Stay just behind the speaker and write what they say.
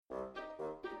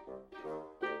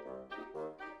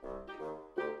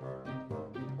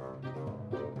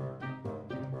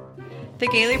The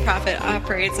Gayly Prophet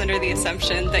operates under the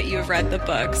assumption that you have read the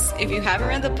books. If you haven't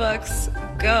read the books,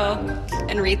 go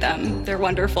and read them. They're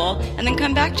wonderful. And then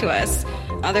come back to us.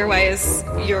 Otherwise,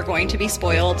 you're going to be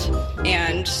spoiled.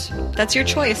 And that's your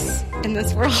choice in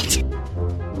this world.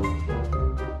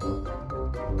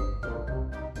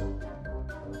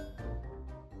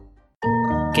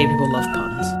 Gay people love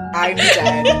puns. I'm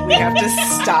dead. We have to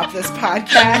stop this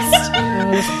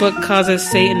podcast. This book causes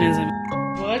Satanism.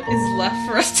 What is left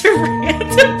for us to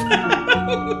rant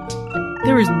about?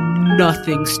 There is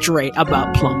nothing straight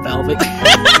about Plum Velvet.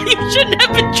 You shouldn't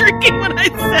have been drinking when I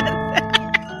said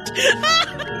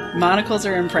that. Monocles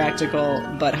are impractical,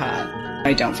 but hot.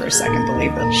 I don't for a second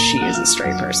believe that she is a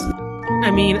straight person.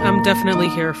 I mean, I'm definitely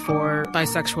here for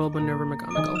bisexual Minerva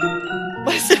McGonagall.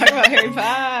 Let's talk about Harry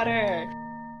Potter.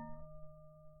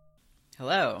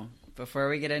 Hello. Before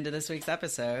we get into this week's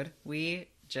episode, we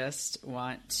just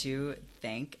want to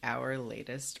thank our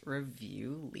latest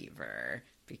review leaver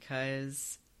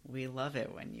because we love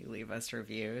it when you leave us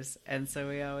reviews, and so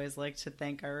we always like to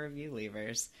thank our review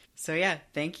leavers. So yeah,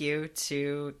 thank you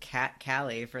to Kat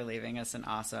Callie for leaving us an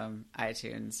awesome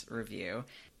iTunes review.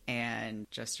 And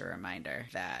just a reminder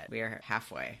that we are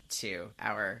halfway to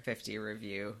our 50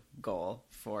 review goal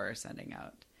for sending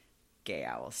out Gay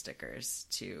Owl stickers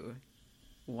to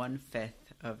 1/5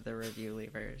 of the review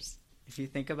leavers. If you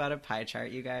think about a pie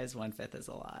chart, you guys, 1/5 is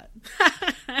a lot.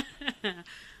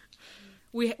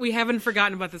 We haven't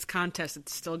forgotten about this contest.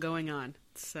 It's still going on.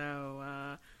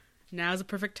 So now's the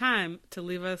perfect time to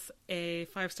leave us a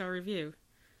 5-star review.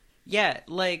 Yeah,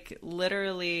 like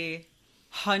literally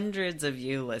hundreds of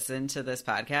you listen to this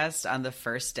podcast on the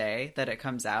first day that it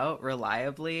comes out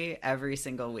reliably every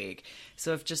single week.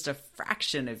 So if just a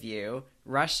fraction of you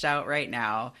rushed out right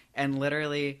now and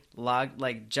literally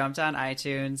jumped on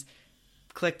iTunes,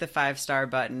 clicked the 5-star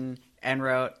button and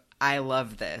wrote, "I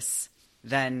love this,"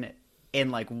 then in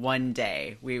one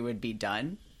day we would be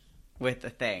done with the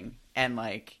thing. And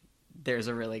there's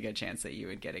a really good chance that you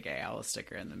would get a Gay Owl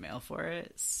sticker in the mail for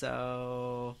it.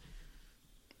 So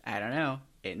I don't know.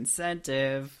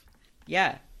 Incentive.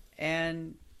 Yeah.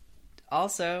 And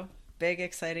also, big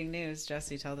exciting news.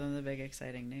 Jesse, tell them the big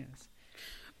exciting news.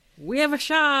 We have a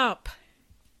shop.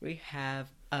 We have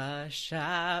a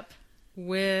shop.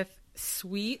 With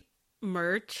sweet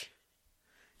merch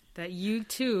that you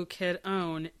too could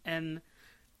own and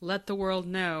let the world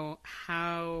know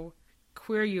how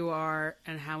queer you are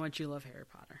and how much you love Harry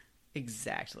Potter.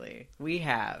 Exactly. We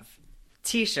have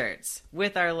t-shirts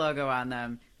with our logo on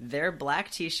them. They're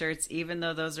black t-shirts, even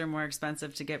though those are more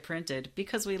expensive to get printed,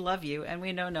 because we love you and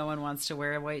we know no one wants to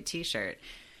wear a white t-shirt.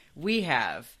 We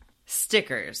have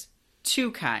stickers,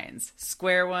 2 kinds,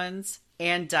 square ones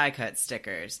and die-cut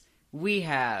stickers. We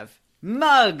have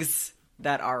mugs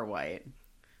that are white.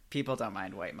 People don't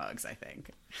mind white mugs, I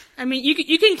think. I mean,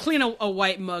 you can clean a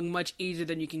white mug much easier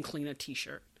than you can clean a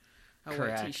t-shirt.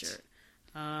 Correct. White t-shirt.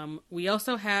 We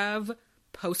also have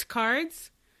postcards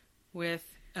with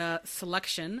a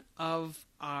selection of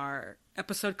our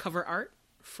episode cover art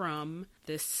from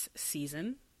this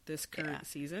season, this current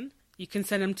season. You can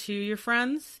send them to your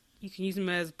friends. You can use them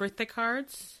as birthday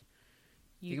cards.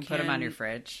 You can put them on your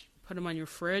fridge. Put them on your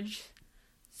fridge.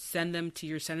 Send them to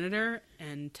your senator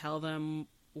and tell them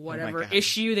whatever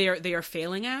issue they are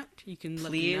failing at. You can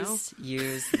let them know. Please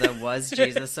use the "Was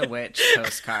Jesus a Witch"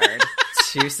 postcard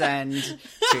to send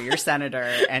to your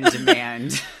senator and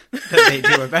demand that they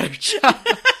do a better job.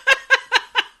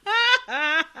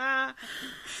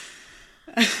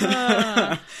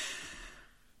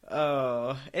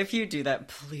 Oh, if you do that,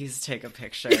 please take a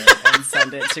picture and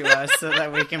send it to us so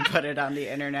that we can put it on the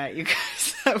internet, you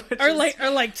guys. Or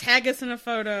tag us in a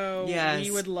photo. Yes,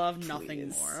 we would love nothing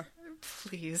more.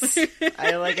 Please.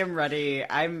 I am ready.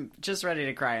 I'm just ready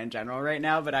to cry in general right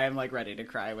now, but I am ready to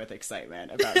cry with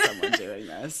excitement about someone doing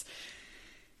this.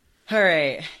 All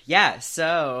right. Yeah.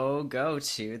 So go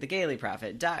to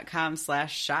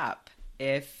thegaylyprophet.com/shop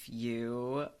if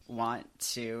you want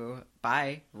to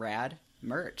buy rad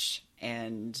merch,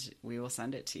 and we will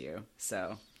send it to you.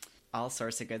 So all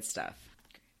sorts of good stuff.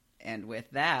 And with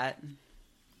that,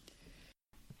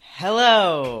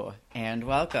 hello and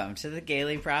welcome to the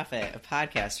Gayly Prophet, a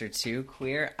podcast where 2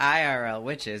 queer IRL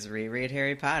witches reread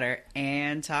Harry Potter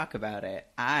and talk about it.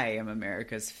 I am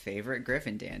America's favorite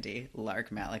Griffin dandy,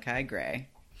 Lark Malachi Gray.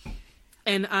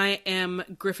 And I am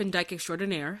Griffin Dyke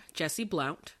extraordinaire, Jesse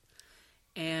Blount.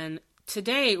 And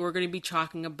today we're going to be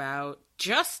talking about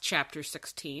just chapter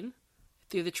 16,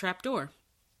 Through the Trapdoor,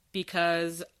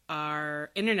 because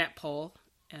our internet poll,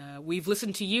 we've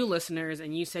listened to you listeners,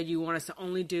 and you said you want us to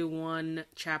only do 1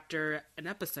 chapter an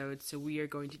episode, so we are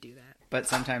going to do that. But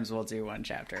sometimes we'll do 1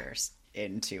 chapter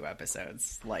in 2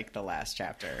 episodes, like the last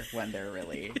chapter, when they're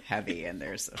really heavy and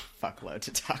there's a fuckload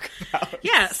to talk about.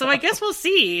 Yeah, so I guess we'll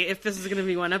see if this is going to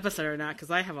be one episode or not,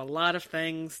 because I have a lot of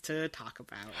things to talk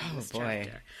about in this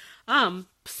chapter.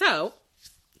 So,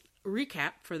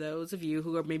 recap for those of you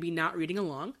who are maybe not reading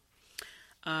along.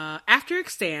 After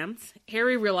exams,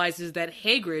 Harry realizes that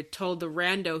Hagrid told the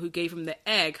rando who gave him the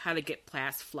egg how to get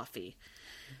past Fluffy.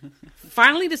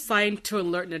 Finally deciding to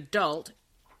alert an adult,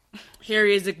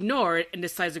 Harry is ignored and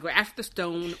decides to go after the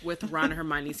stone with Ron and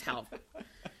Hermione's help.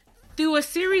 Through a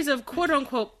series of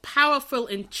quote-unquote powerful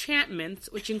enchantments,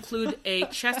 which include a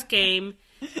chess game,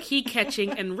 key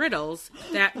catching, and riddles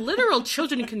that literal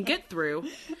children can get through,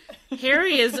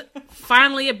 Harry is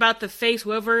finally about to face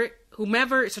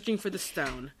whomever is searching for the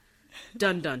stone.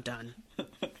 Dun dun dun.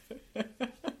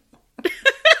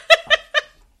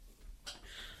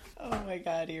 Oh my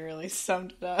god, he really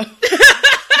summed it up.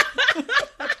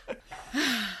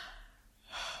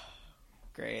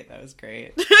 Great, that was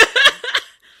great.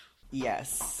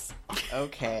 Yes.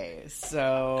 Okay,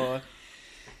 so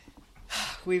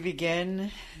we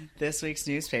begin this week's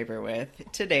newspaper with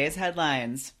today's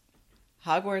headlines.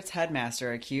 Hogwarts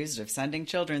headmaster accused of sending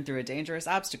children through a dangerous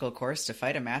obstacle course to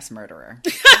fight a mass murderer.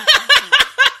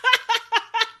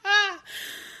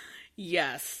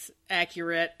 Yes,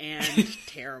 accurate and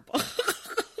terrible.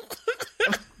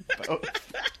 Both.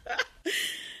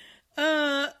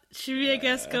 Should we, I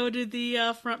guess, go to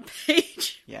the front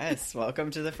page? Yes,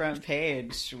 welcome to the front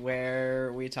page,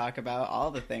 where we talk about all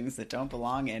the things that don't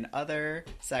belong in other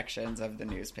sections of the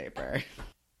newspaper.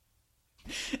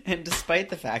 And despite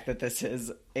the fact that this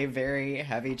is a very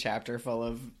heavy chapter full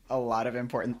of a lot of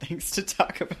important things to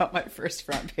talk about, my first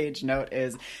front page note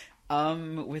is,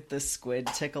 with the squid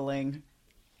tickling.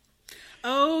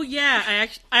 Oh yeah,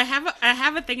 I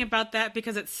have a thing about that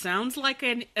because it sounds like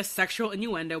a sexual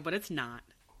innuendo, but it's not.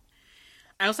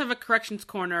 I also have a corrections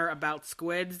corner about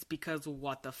squids because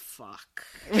what the fuck?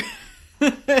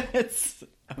 It's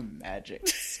a magic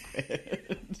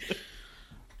squid.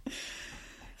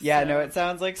 Yeah, no, it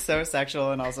sounds like so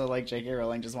sexual, and also like J.K.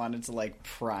 Rowling just wanted to like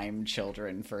prime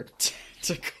children for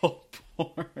tentacle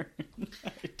porn.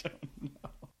 I don't know.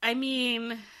 I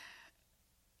mean,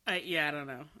 yeah, I don't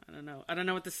know. I don't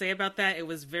know what to say about that. It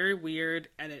was very weird,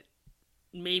 and it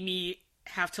made me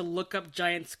have to look up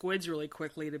giant squids really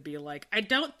quickly to be like, I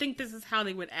don't think this is how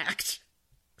they would act.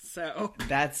 So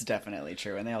that's definitely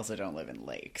true, and they also don't live in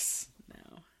lakes.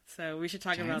 No, so we should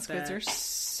talk giant about squids that. Are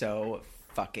so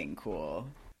fucking cool.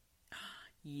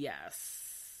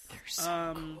 Yes, they're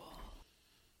so cool.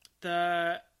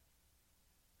 The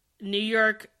New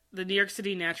York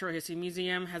City Natural History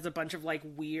Museum has a bunch of like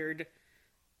weird,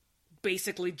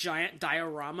 basically giant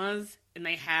dioramas, and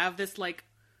they have this like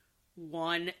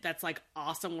one that's like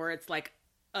awesome where it's like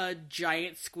a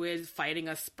giant squid fighting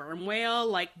a sperm whale,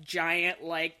 like giant,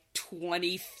 like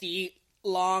 20 feet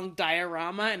long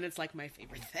diorama, and it's like my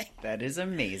favorite thing. That is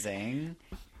amazing.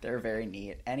 They're very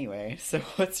neat. Anyway, so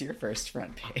what's your first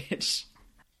front page?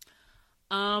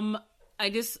 I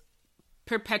just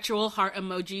perpetual heart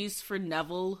emojis for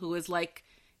Neville, who is like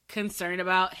concerned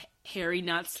about Harry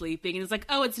not sleeping, and it's like,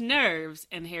 oh, it's nerves,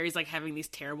 and Harry's like having these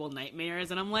terrible nightmares,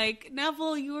 and I'm like,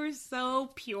 Neville, you are so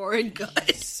pure and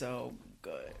good. So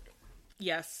good.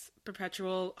 Yes,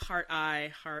 perpetual heart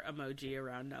emoji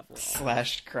around Neville.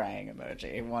 / crying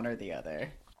emoji, one or the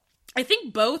other. I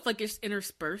think both, like, it's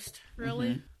interspersed,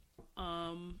 really.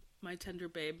 Mm-hmm. My tender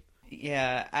babe.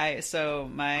 Yeah, so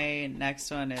my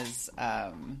next one is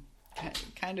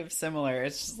kind of similar.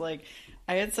 It's just like,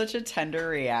 I had such a tender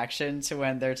reaction to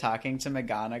when they're talking to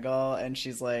McGonagall, and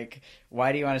she's like,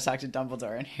 why do you want to talk to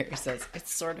Dumbledore? And Harry says,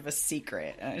 it's sort of a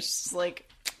secret. And it's just like,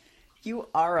 you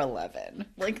are 11.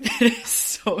 Like, that is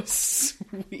so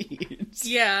sweet.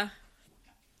 Yeah.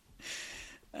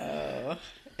 Oh,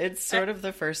 it's sort of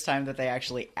the first time that they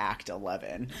actually act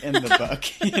 11 in the book,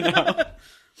 you know?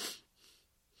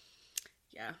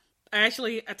 Yeah. I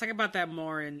talk about that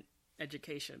more in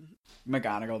Education.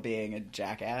 McGonagall being a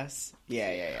jackass?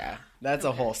 Yeah. That's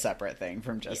a whole separate thing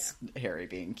from just Harry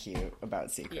being cute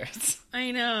about secrets. Yeah.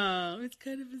 I know. It's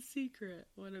kind of a secret.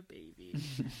 What a baby.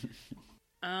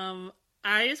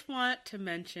 I just want to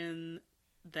mention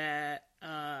that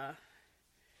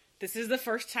this is the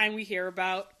first time we hear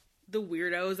about the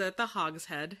weirdos at the Hog's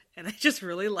Head, and I just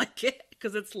really like it,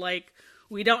 because it's like,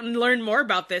 we don't learn more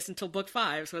about this until book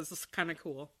 5, so it's just kind of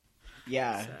cool.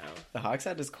 Yeah, so, the Hog's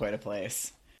Head is quite a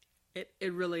place.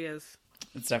 It really is.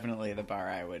 It's definitely the bar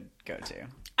I would go to.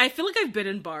 I feel like I've been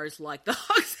in bars like the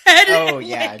Hog's Head. Oh,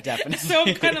 yeah, like, definitely. So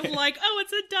I'm kind of like, oh,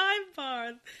 it's a dive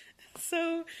bar.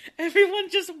 So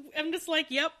I'm just like,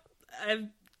 yep.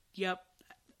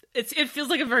 it feels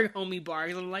like a very homey bar.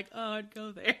 Because I'm like, oh, I'd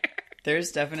go there.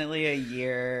 There's definitely a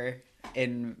year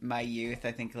in my youth,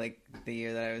 I think like the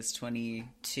year that I was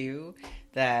 22,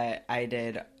 that I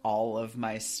did all of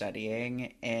my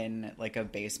studying in like a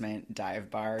basement dive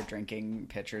bar, drinking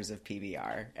pitchers of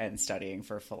PBR and studying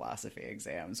for philosophy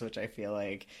exams, which I feel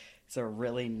like is a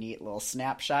really neat little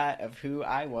snapshot of who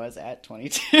I was at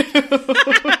 22.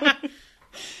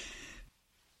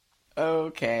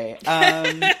 Okay.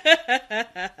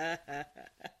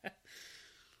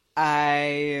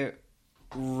 I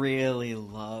really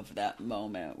love that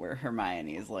moment where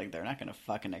Hermione is like, they're not gonna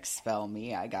fucking expel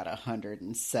me. I got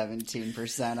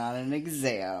 117% on an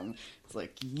exam. It's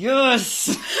like, yes!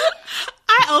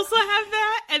 I also have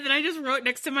that, and then I just wrote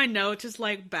next to my note, just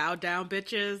like, bow down,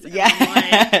 bitches. And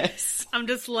Yes! I'm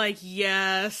just like,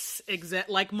 yes,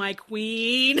 like my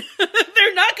queen.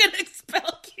 They're not gonna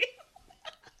expel you.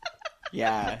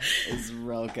 Yeah, it's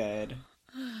real good.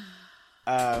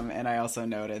 And I also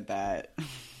noted that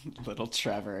little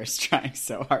Trevor is trying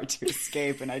so hard to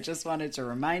escape, and I just wanted to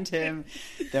remind him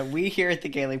that we here at the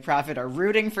Gaily Prophet are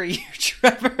rooting for you,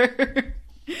 Trevor.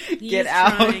 Get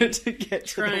out to get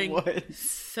to the woods.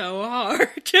 So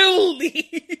hard to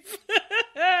leave.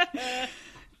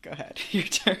 Go ahead, your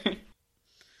turn.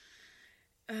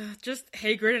 Just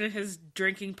Hagrid and his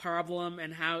drinking problem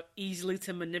and how easily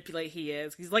to manipulate he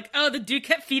is. He's like, oh, the dude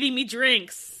kept feeding me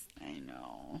drinks. I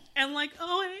know. And like,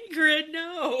 oh, Hagrid,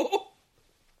 no.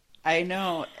 I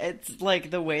know. It's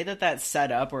like the way that that's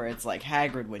set up, where it's like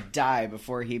Hagrid would die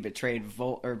before he betrayed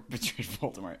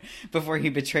Voldemort, before he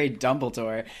betrayed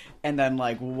Dumbledore, and then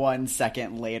like 1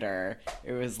 second later,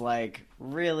 it was like,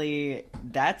 really,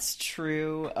 that's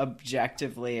true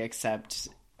objectively, except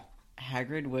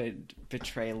Hagrid would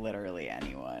betray literally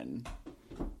anyone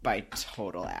by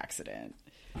total accident.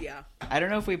 Yeah. I don't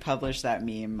know if we published that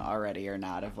meme already or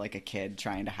not, of like a kid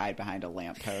trying to hide behind a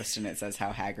lamppost and it says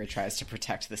how Hagrid tries to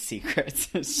protect the secrets.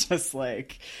 It's just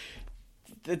like,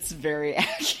 it's very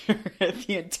accurate.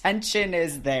 The intention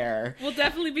is there. We'll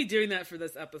definitely be doing that for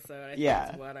this episode. I think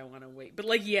that's what I want to wait. But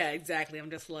like, yeah, exactly. I'm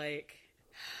just like,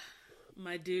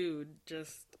 my dude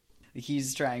just...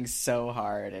 He's trying so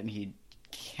hard and he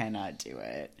cannot do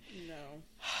it.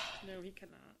 No, he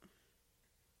cannot.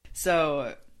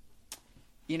 So...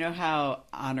 You know how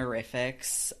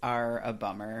honorifics are a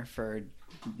bummer for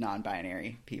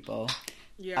non-binary people?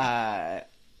 Yeah.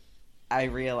 I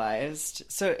realized...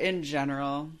 So, in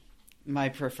general, my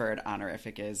preferred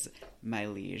honorific is my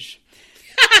liege.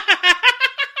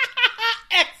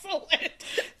 Excellent!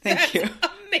 Thank you.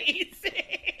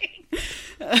 Amazing!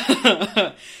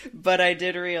 But I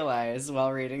did realize,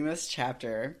 while reading this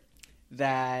chapter,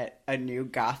 that a new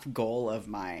goth goal of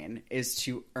mine is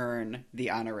to earn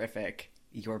the honorific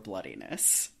your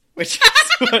bloodiness, which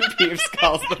is what Peeves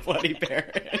calls the Bloody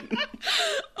Baron.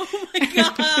 Oh my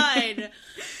god!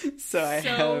 So I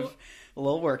have a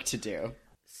little work to do.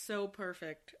 So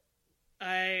perfect.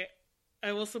 I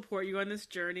will support you on this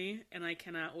journey, and I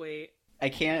cannot wait. I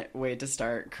can't wait to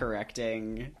start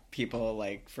correcting people,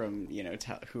 like, from, you know,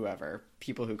 whoever,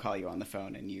 people who call you on the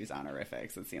phone and use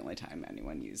honorifics. It's the only time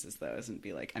anyone uses those, and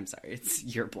be like, I'm sorry, it's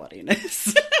your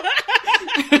bloodiness.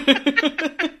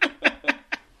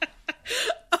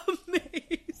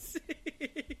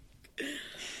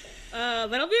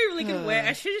 That'll be a really good way.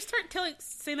 I should just start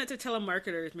saying that to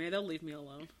telemarketers. Maybe they'll leave me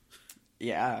alone.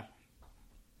 Yeah.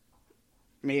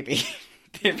 Maybe.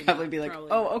 They'd probably be like,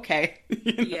 oh, okay.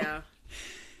 You know? Yeah.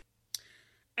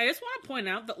 I just want to point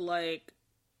out that, like,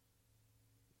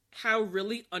 how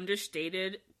really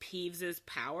understated Peeves'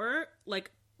 power,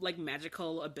 like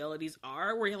magical abilities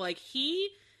are, where, like, he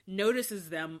notices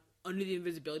them under the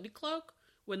invisibility cloak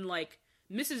when, like,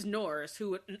 Mrs. Norris,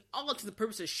 who, in all intents and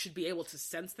purposes, should be able to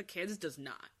sense the kids, does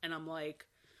not. And I'm like,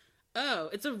 oh,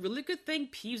 it's a really good thing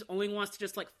Peeves only wants to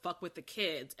just, like, fuck with the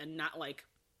kids and not, like,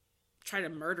 try to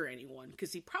murder anyone,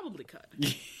 because he probably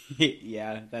could.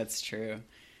 Yeah, that's true.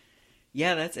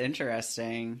 Yeah, that's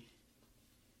interesting.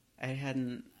 I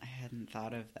hadn't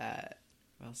thought of that.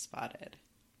 Well spotted.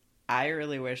 I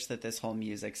really wish that this whole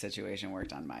music situation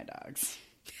worked on my dogs.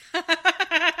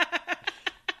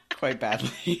 Quite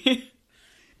badly.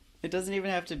 It doesn't even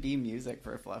have to be music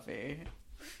for Fluffy.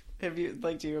 Have you,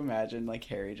 like, do you imagine, like,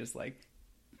 Harry just, like,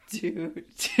 toot,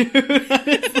 toot on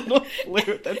his little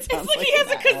flute that sounds like he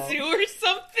has a kazoo or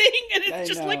something, and it's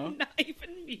just, know. like, not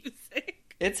even music.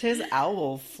 It's his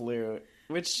owl flute,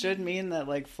 which should mean that,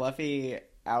 like, Fluffy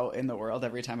out in the world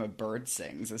every time a bird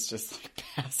sings is just, like,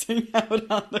 passing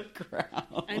out on the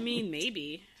ground. I mean,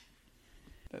 maybe.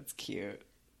 That's cute.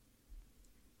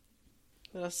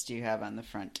 What else do you have on the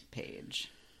front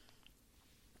page?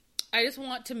 I just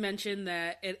want to mention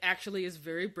that it actually is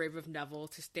very brave of Neville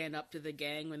to stand up to the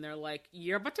gang when they're like,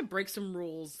 you're about to break some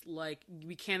rules, like,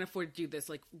 we can't afford to do this,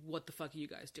 like, what the fuck are you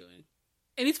guys doing?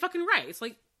 And he's fucking right. It's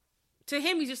like, to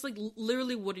him, he's just like,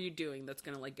 literally, what are you doing that's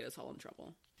gonna, like, get us all in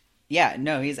trouble? Yeah,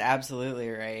 no, he's absolutely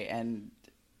right, and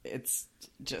it's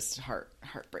just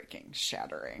heartbreaking,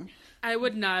 shattering. I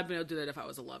would not have been able to do that if I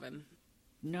was 11.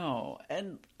 No,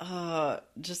 and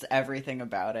just everything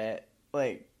about it.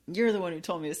 Like, you're the one who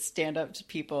told me to stand up to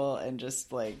people, and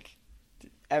just, like,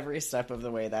 every step of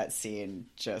the way that scene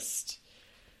just...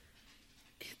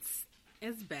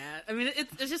 It's bad. I mean,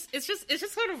 it's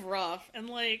just sort of rough, and,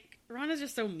 like, Ron is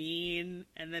just so mean,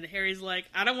 and then Harry's like,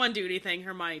 I don't want to do anything,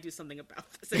 Hermione, do something about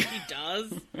this, and he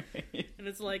does. Right. And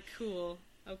it's like, cool.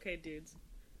 Okay, dudes.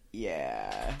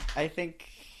 Yeah, I think...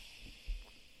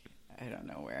 I don't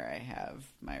know where I have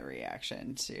my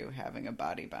reaction to having a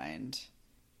body bind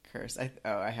curse.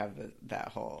 I have that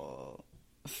whole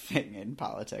thing in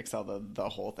politics, although the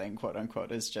whole thing, quote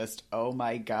unquote, is just, oh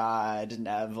my god,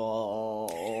 Neville.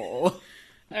 All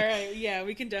right, yeah,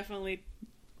 we can definitely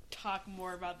talk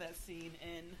more about that scene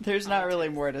in There's politics. Not really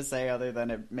more to say other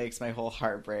than it makes my whole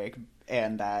heart break,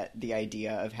 and that the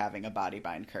idea of having a body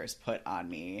bind curse put on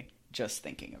me, just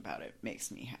thinking about it,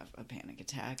 makes me have a panic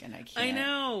attack, and I can't. I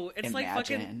know. It's imagine like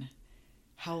fucking...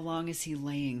 How long is he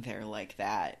laying there like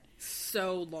that?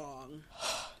 So long.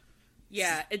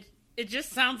 Yeah, it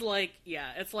just sounds like, yeah,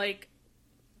 it's like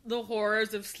the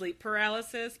horrors of sleep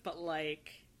paralysis, but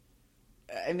like...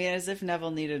 I mean, as if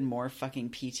Neville needed more fucking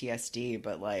PTSD,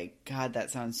 but like, God,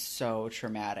 that sounds so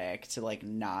traumatic to like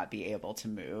not be able to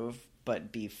move,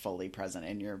 but be fully present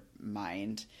in your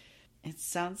mind. It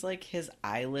sounds like his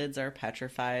eyelids are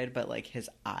petrified, but like his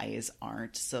eyes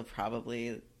aren't, so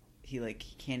probably he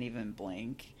can't even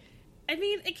blink. I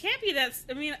mean, it can't be that...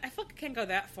 I mean, I feel like it can't go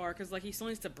that far, because like he still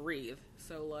needs to breathe,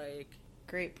 so like...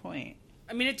 Great point.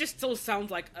 I mean, it just still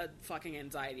sounds like a fucking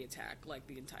anxiety attack, like,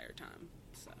 the entire time.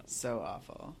 So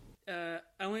awful. I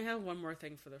only have one more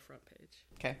thing for the front page.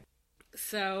 Okay.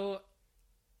 So,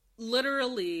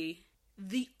 literally,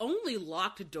 the only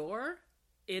locked door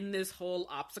in this whole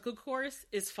obstacle course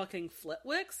is fucking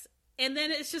Flitwick's, and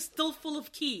then it's just still full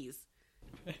of keys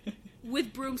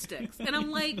with broomsticks. And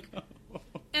I'm like... No.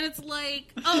 And it's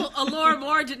like, oh, Allura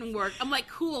Mora didn't work. I'm like,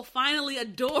 cool, finally a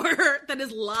door that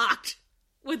is locked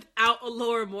without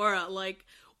Allura Mora. Like,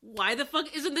 why the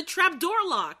fuck isn't the trap door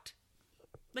locked?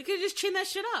 They could just chain that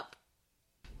shit up.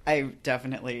 I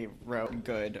definitely wrote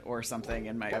good or something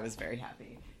in I was very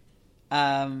happy.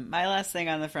 My last thing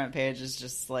on the front page is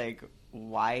just like,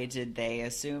 why did they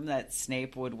assume that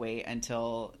Snape would wait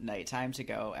until nighttime to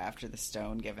go after the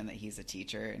stone, given that he's a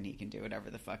teacher and he can do whatever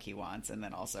the fuck he wants? And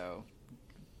then also,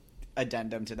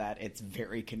 addendum to that, it's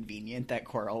very convenient that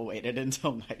Quirrell waited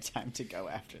until nighttime to go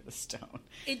after the stone.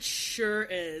 It sure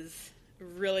is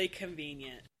really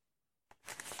convenient.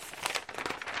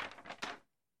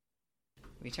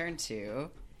 We turn to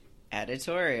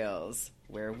editorials,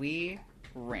 where we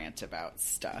rant about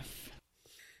stuff.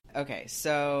 Okay,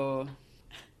 so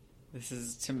this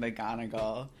is to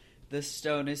McGonagall. The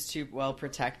stone is too well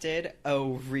protected.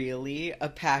 Oh, really? A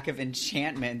pack of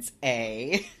enchantments,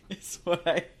 eh? Is what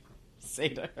I say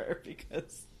to her,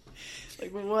 because,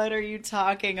 like, what are you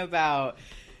talking about?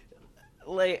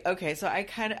 Like, okay, so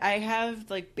I have,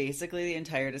 like, basically the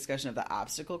entire discussion of the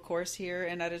obstacle course here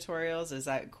in editorials. Is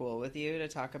that cool with you to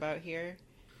talk about here?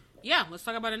 Yeah, let's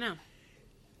talk about it now.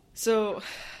 So,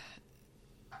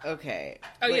 okay.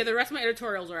 Oh, like, yeah, the rest of my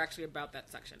editorials are actually about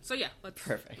that section. So, yeah,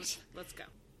 perfect. Let's go.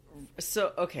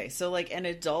 So, okay, so, like, an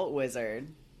adult wizard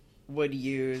would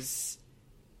use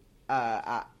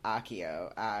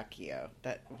Accio.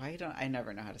 I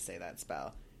never know how to say that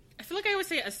spell. I feel like I always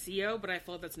say Accio, but I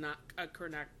feel like that's not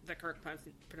the correct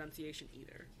pronunciation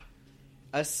either.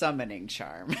 A summoning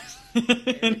charm.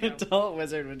 An adult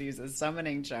wizard would use a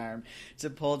summoning charm to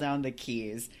pull down the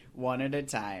keys one at a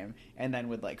time, and then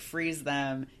would, like, freeze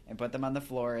them and put them on the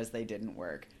floor as they didn't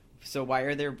work. So why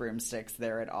are there broomsticks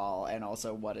there at all? And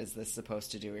also, what is this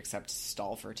supposed to do except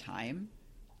stall for time?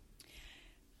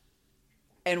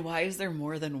 And why is there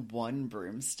more than one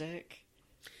broomstick?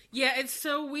 Yeah, it's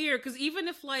so weird, because even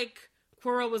if, like,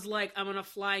 Quirrell was like, I'm gonna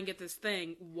fly and get this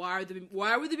thing, why would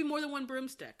there be more than one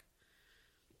broomstick?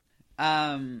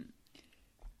 I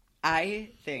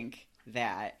think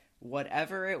that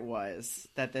whatever it was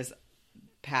that this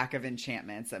pack of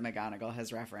enchantments that McGonagall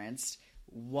has referenced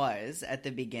was at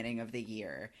the beginning of the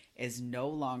year is no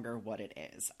longer what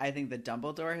it is. I think that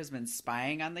Dumbledore has been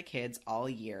spying on the kids all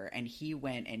year, and he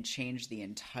went and changed the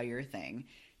entire thing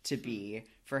to be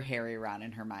for Harry, Ron,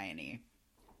 and Hermione.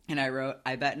 And I wrote,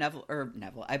 I bet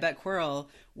Quirrell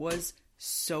was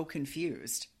so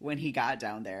confused when he got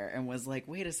down there and was like,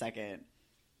 wait a second,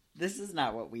 this is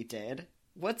not what we did.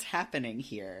 What's happening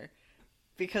here?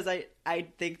 Because I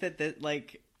think that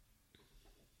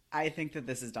I think that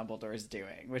this is Dumbledore's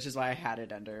doing, which is why I had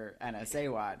it under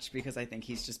NSA watch, because I think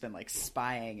he's just been like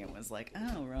spying and was like,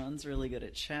 oh, Ron's really good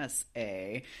at chess,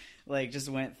 like just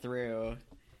went through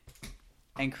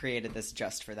and created this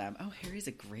just for them. Oh, Harry's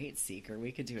a great seeker.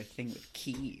 We could do a thing with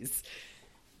keys.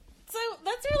 So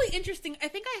that's really interesting. I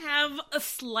think I have a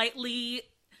slightly...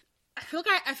 I feel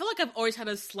like I've always had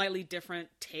a slightly different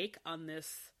take on this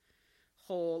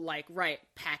whole, like, right,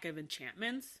 pack of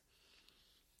enchantments.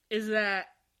 Is that,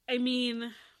 I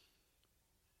mean,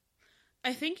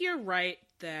 I think you're right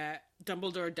that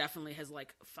Dumbledore definitely has,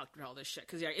 like, fucked with all this shit.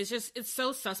 Because, yeah, it's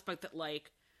so suspect that, like,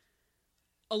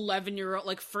 11-year-old,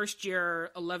 like,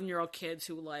 first-year 11-year-old kids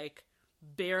who, like,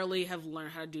 barely have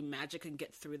learned how to do magic and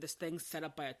get through this thing set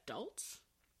up by adults.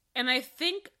 And I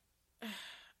think,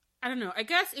 I don't know, I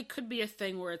guess it could be a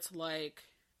thing where it's like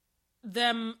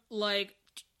them, like,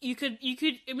 you could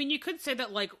say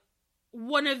that, like,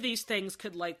 one of these things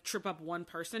could, like, trip up one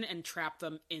person and trap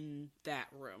them in that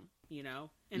room, you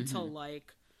know, until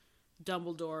like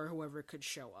Dumbledore or whoever could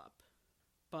show up.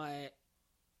 But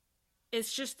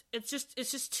it's just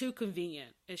too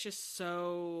convenient. It's just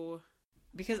so...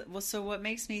 Because, well, so what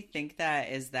makes me think that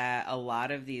is that a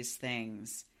lot of these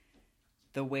things,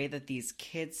 the way that these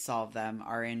kids solve them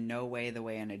are in no way the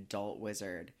way an adult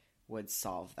wizard would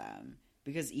solve them.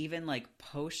 Because even, like,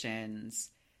 potions,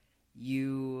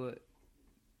 you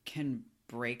can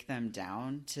break them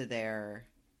down to their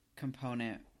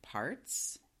component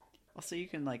parts. Also, you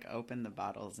can, like, open the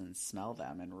bottles and smell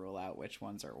them and rule out which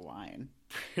ones are wine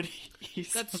pretty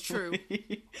easily. That's true.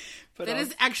 But that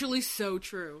is actually so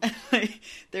true. Like,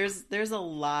 there's a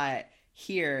lot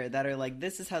here that are like,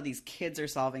 this is how these kids are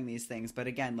solving these things. But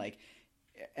again, like,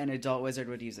 an adult wizard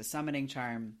would use a summoning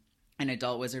charm. An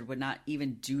adult wizard would not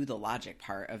even do the logic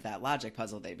part of that logic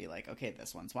puzzle. They'd be like, okay,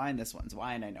 this one's wine, this one's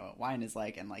wine. I know what wine is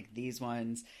like. And, like, these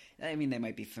ones, I mean, they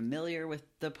might be familiar with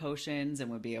the potions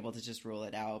and would be able to just rule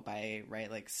it out by,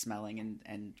 right, like, smelling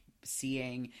and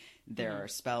seeing. There are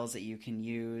spells that you can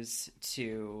use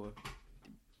to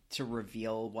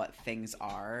reveal what things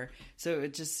are. So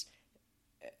it just,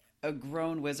 a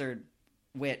grown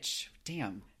witch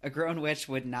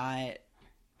would not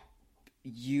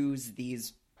use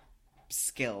these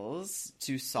skills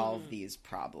to solve these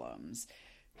problems,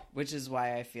 which is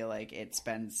why I feel like it's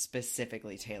been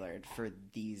specifically tailored for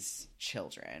these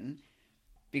children,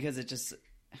 because it just,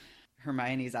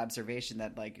 Hermione's observation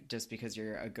that, like, just because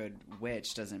you're a good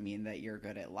witch doesn't mean that you're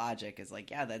good at logic is like,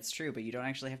 yeah, that's true, but you don't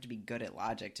actually have to be good at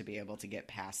logic to be able to get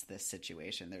past this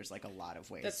situation. There's, like, a lot of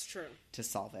ways That's true. to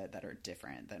solve it that are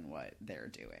different than what they're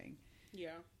doing.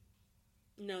 Yeah.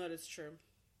 No, that is true.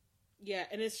 Yeah,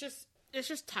 and it's just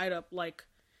tied up, like,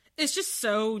 it's just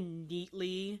so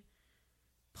neatly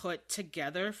put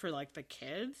together for, like, the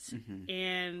kids.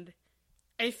 And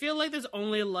I feel like there's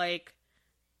only, like,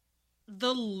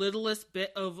 the littlest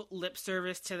bit of lip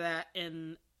service to that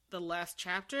in the last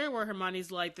chapter, where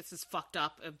Hermione's like, this is fucked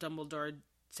up if Dumbledore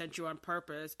sent you on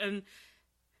purpose. And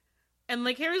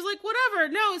like, Harry's like, whatever,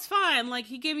 no, it's fine. Like,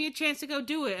 he gave me a chance to go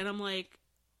do it. And I'm like,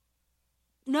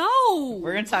 no!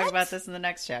 We're going to talk about this in the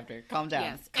next chapter. Calm down.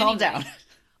 Yes, Calm down.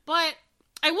 But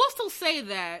I will still say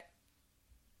that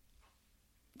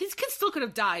these kids still could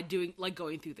have died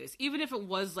going through this. Even if it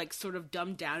was, like, sort of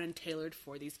dumbed down and tailored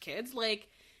for these kids. Like,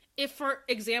 if, for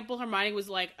example, Hermione was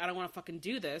like, I don't want to fucking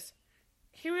do this,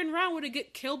 Harry and Ron would have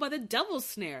get killed by the devil's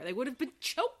snare. They would have been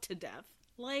choked to death.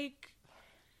 Like,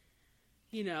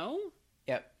 you know?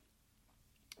 Yep.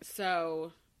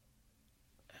 So,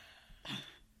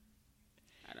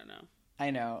 I don't know.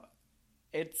 I know.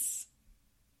 It's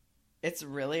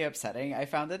really upsetting. I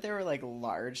found that there were, like,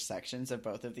 large sections of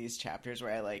both of these chapters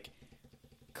where I, like,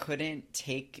 couldn't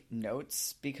take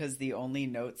notes, because the only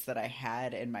notes that I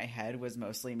had in my head was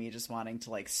mostly me just wanting to,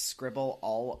 like, scribble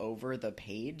all over the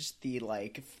page. The,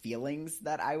 like, feelings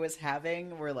that I was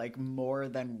having were, like, more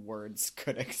than words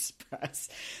could express.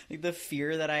 Like, the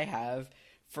fear that I have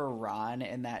for Ron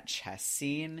in that chess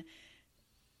scene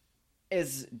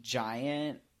is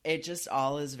giant. It just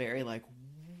all is very, like,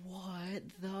 what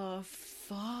the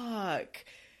fuck?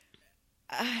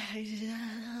 I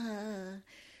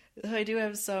do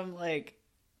have some, like,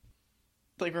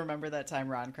 remember that time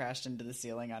Ron crashed into the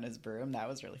ceiling on his broom? That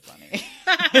was really funny.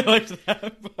 I liked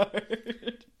that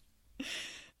part.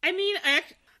 I mean, I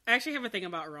actually have a thing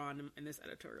about Ron in this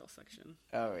editorial section.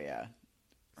 Oh, yeah.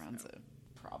 Ron's a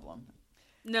problem.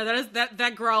 No,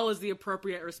 that growl is the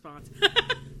appropriate response.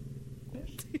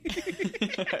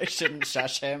 I shouldn't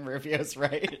shush him. Rufio's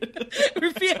right.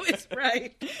 Rufio is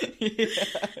right.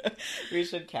 Yeah. We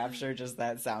should capture just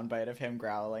that soundbite of him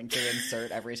growling to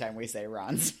insert every time we say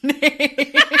Ron's name.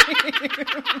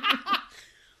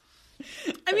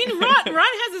 I mean, Ron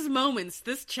has his moments.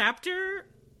 This chapter,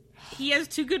 he has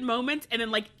 2 good moments and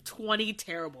then like 20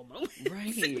 terrible moments.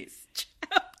 Right. In this chapter.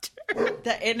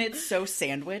 And it's so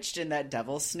sandwiched in that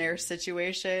devil snare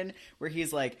situation where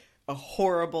he's like a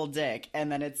horrible dick,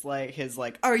 and then it's like his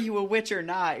like, are you a witch or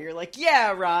not? You're like,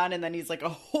 yeah, Ron, and then he's like a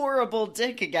horrible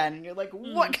dick again, and you're like,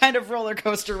 what kind of roller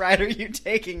coaster ride are you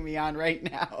taking me on right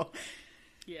now?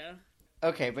 Yeah.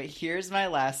 Okay, but here's my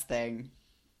last thing,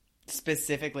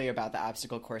 specifically about the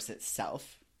obstacle course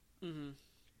itself. Mm-hmm.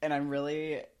 And I'm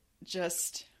really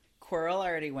just... Quirrell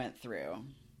already went through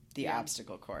the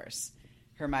obstacle course.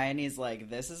 Hermione's like,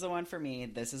 this is the one for me,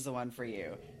 this is the one for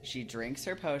you. She drinks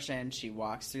her potion, she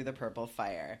walks through the purple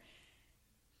fire.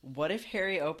 What if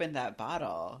Harry opened that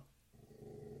bottle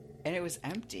and it was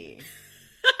empty?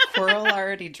 Quirrell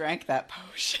already drank that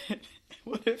potion.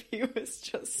 What if he was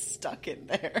just stuck in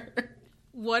there?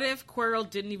 What if Quirrell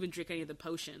didn't even drink any of the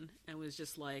potion and was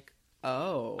just like,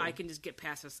 oh, I can just get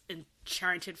past this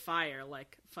enchanted fire,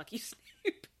 like, fuck you,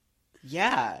 Snape.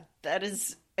 Yeah, that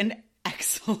is an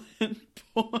excellent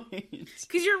point.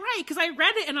 Because you're right, because I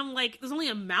read it and I'm like, there's only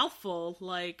a mouthful.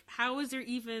 Like, how is there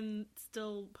even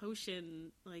still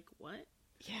potion? Like, what?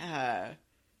 Yeah.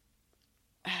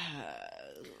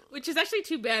 Which is actually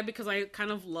too bad because I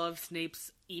kind of love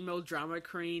Snape's emo drama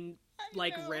queen,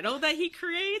 like, riddle that he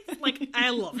creates. Like, I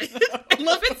love it. I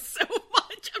love it so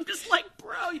much. I'm just like,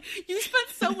 bro, you spent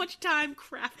so much time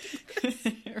crafting this.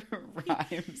 It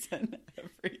rhymes and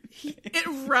everything.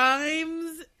 It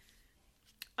rhymes.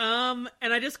 And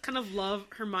I just kind of love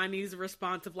Hermione's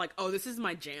response of like, oh, this is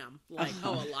my jam. Like,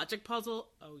 oh, a logic puzzle?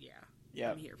 Oh, yeah.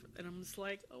 Yep. I'm here for that. And I'm just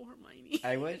like, oh, Hermione.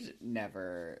 I would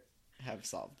never have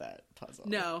solved that puzzle.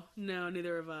 No,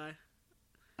 neither have I.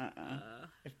 I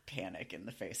panic in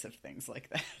the face of things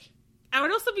like that. I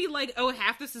would also be like, oh,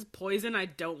 half this is poison. I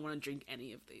don't want to drink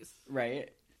any of these. Right?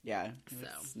 Yeah. So.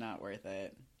 It's not worth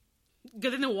it.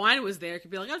 Good thing the wine was there. It could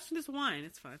be like, I'll just drink this wine.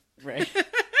 It's fine. Right.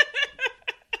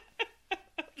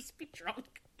 Just be drunk.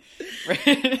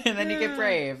 Right. And then you get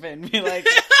brave and be like,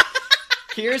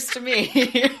 here's to me.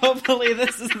 Hopefully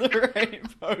this is the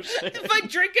right potion. If I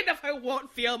drink enough, I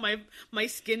won't feel my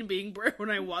skin being burned when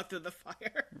I walk through the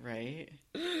fire. Right?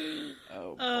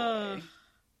 Oh, boy.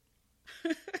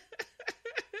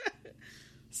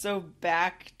 So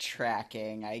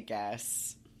backtracking, I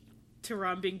guess. To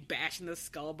Ron being bashed in the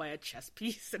skull by a chess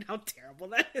piece and how terrible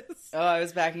that is. Oh, I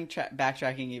was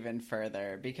backtracking even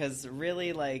further because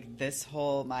really, like,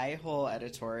 my whole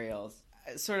editorial,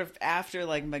 sort of after,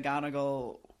 like,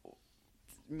 McGonagall,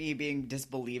 me being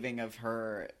disbelieving of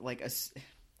her, like,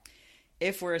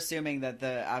 if we're assuming that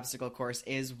the obstacle course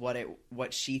is what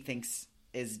she thinks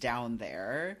is down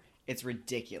there, it's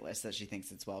ridiculous that she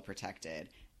thinks it's well protected.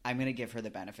 I'm going to give her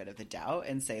the benefit of the doubt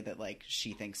and say that, like,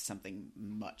 she thinks something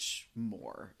much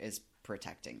more is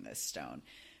protecting this stone.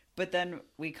 But then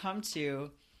we come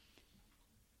to,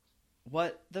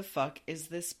 what the fuck is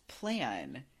this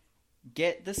plan?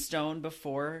 Get the stone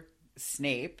before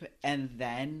Snape, and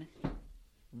then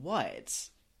what?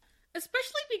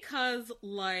 Especially because,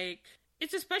 like,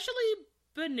 it's especially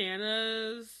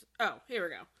bananas. Oh, here we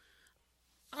go.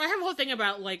 I have a whole thing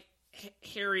about, like,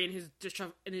 Harry and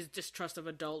his distrust of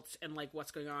adults and like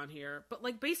what's going on here, but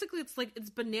like basically it's like it's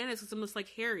bananas. It's almost like,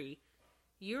 Harry,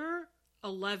 you're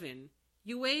 11,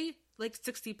 you weigh like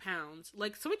 60 pounds.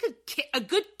 Like someone could a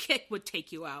good kick would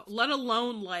take you out, let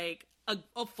alone like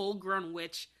a full grown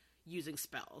witch using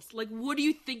spells. Like, what do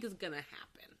you think is gonna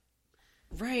happen?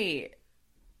 Right.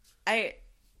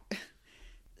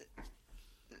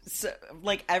 So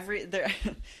like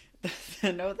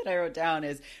the note that I wrote down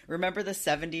is, remember the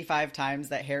 75 times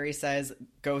that Harry says,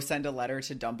 go send a letter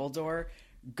to Dumbledore?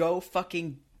 Go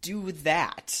fucking do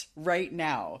that right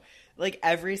now. Like,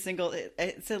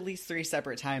 it's at least 3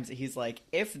 separate times that he's like,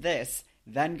 if this,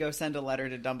 then go send a letter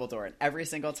to Dumbledore. And every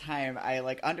single time I,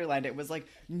 like, underlined it was like,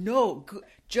 no,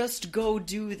 just go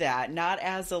do that. Not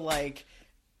as a, like,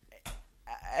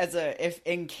 if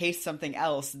in case something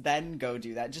else, then go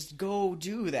do that. Just go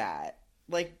do that.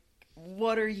 Like,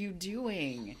 what are you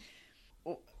doing?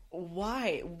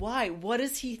 Why? What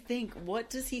does he think? What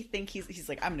does he think? He's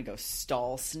like, I'm gonna go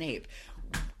stall Snape.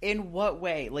 In what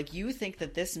way? Like, you think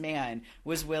that this man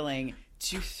was willing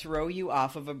to throw you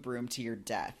off of a broom to your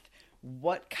death.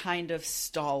 What kind of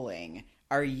stalling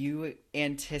are you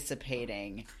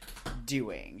anticipating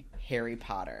doing, Harry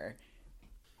Potter?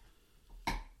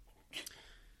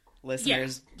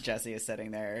 Listeners, Jesse is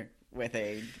sitting there with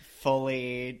a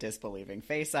fully disbelieving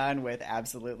face on with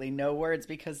absolutely no words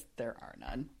because there are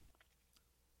none.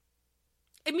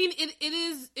 I mean, it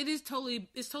is totally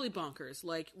bonkers.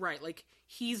 Like, right, like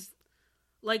he's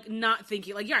like not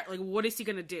thinking like, yeah, like what is he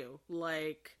gonna do?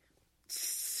 Like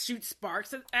shoot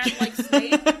sparks at like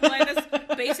Snape? Like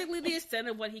that's basically the extent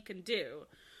of what he can do.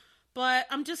 But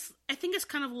I think it's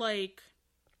kind of like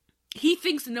he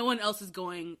thinks no one else is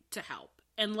going to help.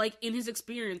 And, like, in his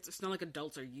experience, it's not like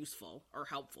adults are useful or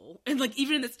helpful. And, like,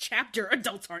 even in this chapter,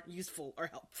 adults aren't useful or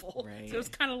helpful. Right. So it's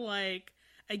kind of like,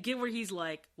 I get where he's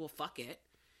like, well, fuck it.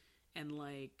 And,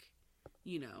 like,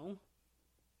 you know,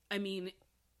 I mean,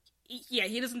 yeah,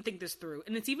 he doesn't think this through.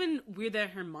 And it's even weird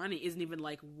that Hermione isn't even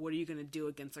like, what are you going to do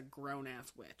against a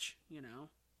grown-ass witch, you know?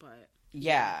 But...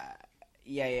 Yeah.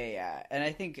 And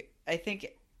I think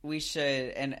we should,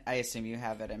 and I assume you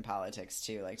have it in politics,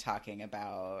 too, like, talking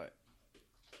about...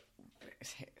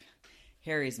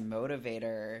 Harry's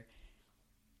motivator.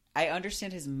 I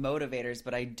understand his motivators,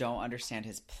 but I don't understand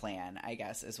his plan, I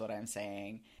guess, is what I'm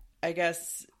saying. I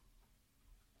guess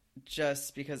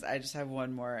just because I just have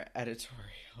one more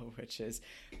editorial, which is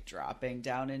dropping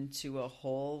down into a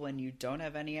hole when you don't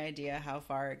have any idea how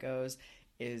far it goes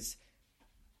is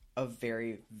a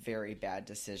very, very bad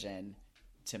decision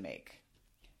to make.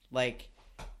 Like,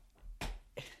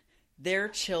 they're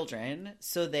children,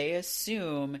 so they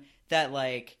assume that,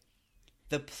 like,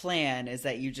 the plan is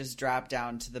that you just drop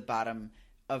down to the bottom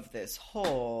of this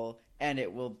hole and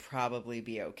it will probably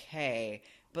be okay.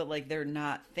 But, like, they're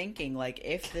not thinking, like,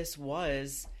 if this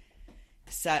was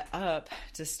set up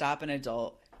to stop an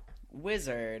adult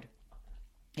wizard,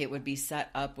 it would be set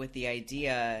up with the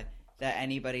idea that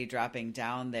anybody dropping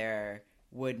down there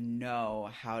would know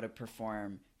how to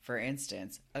perform, for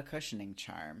instance, a cushioning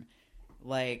charm.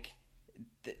 Like...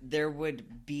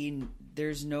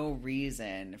 there's no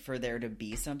reason for there to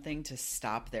be something to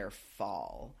stop their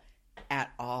fall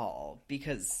at all,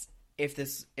 because if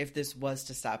this was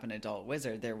to stop an adult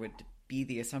wizard, there would be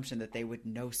the assumption that they would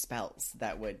know spells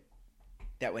that would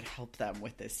help them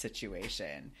with this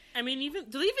situation. I mean,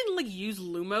 do they even like use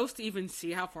Lumos to even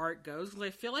see how far it goes? Because I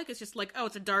feel like it's just like, oh,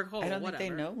 it's a dark hole. I don't think they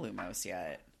know Lumos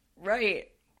yet. Right.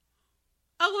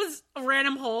 Oh, it was a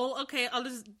random hole. Okay, I'll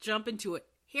just jump into it.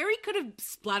 Harry could have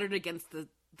splattered against the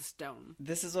stone.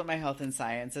 This is what my health and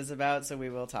science is about, so we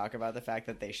will talk about the fact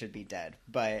that they should be dead.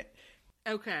 But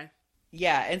okay.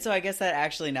 Yeah, and so I guess that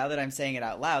actually, now that I'm saying it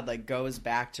out loud, like, goes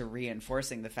back to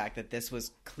reinforcing the fact that this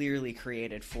was clearly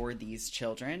created for these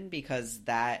children, because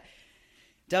that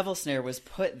devil snare was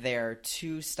put there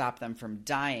to stop them from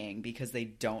dying because they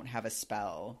don't have a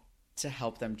spell to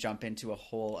help them jump into a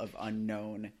hole of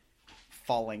unknown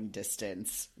falling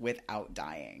distance without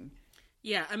dying.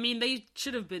 Yeah, I mean, they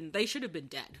should have been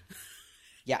dead.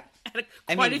 Yeah. At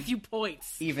quite a few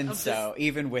points. Even so,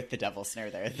 even with the devil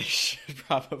snare there, they should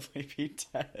probably be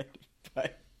dead.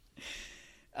 But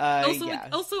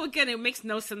also, again, it makes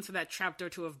no sense for that trapdoor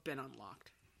to have been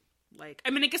unlocked. Like, I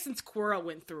mean, I guess since Quirrell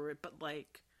went through it, but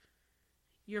like,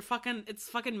 it's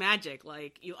fucking magic.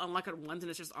 Like, you unlock it once and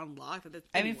it's just unlocked.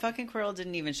 I mean, fucking Quirrell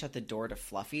didn't even shut the door to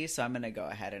Fluffy, so I'm gonna go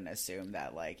ahead and assume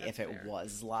that, like, if it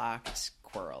was locked,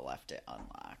 Quirrell left it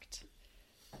unlocked.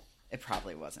 It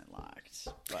probably wasn't locked,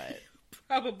 but...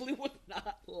 Probably was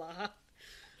not locked.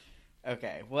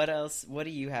 Okay, what else? What do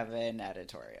you have in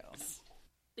editorials?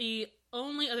 The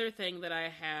only other thing that I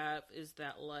have is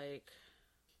that, like,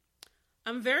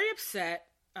 I'm very upset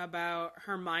about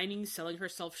Hermione selling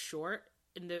herself short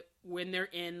when they're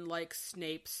in, like,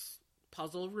 Snape's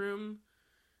puzzle room.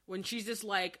 When she's just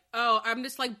like, oh, I'm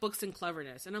just like books and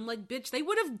cleverness. And I'm like, bitch, they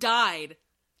would have died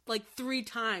like 3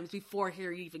 times before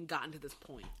Harry even gotten to this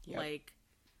point. Yep. Like,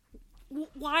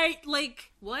 why? Like,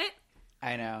 what?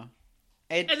 I know.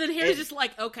 And then Harry's just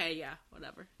like, okay, yeah,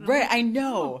 whatever. Right, I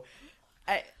know.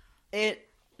 And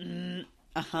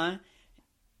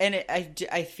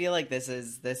I feel like this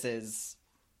is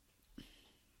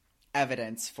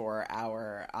evidence for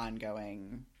our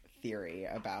ongoing theory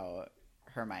about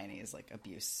Hermione's, like,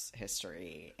 abuse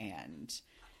history and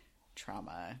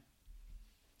trauma.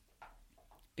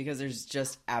 Because there's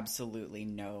just absolutely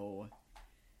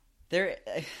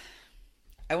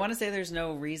I want to say there's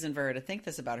no reason for her to think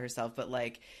this about herself, but,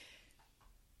 like,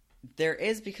 there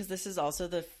is, because this is also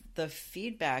the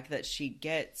feedback that she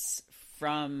gets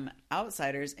from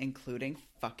outsiders, including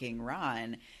fucking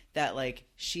Ron, that, like,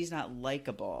 she's not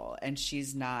likable and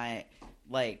she's not,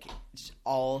 like,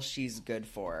 all she's good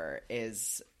for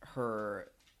is her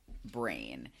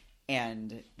brain,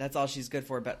 and that's all she's good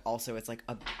for, but also it's, like,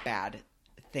 a bad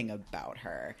thing about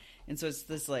her. And so it's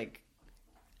this, like,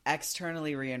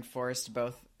 externally reinforced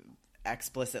both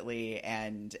explicitly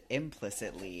and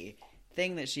implicitly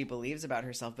thing that she believes about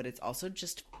herself, but it's also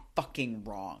just fucking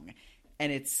wrong.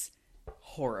 And it's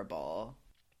horrible.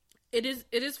 It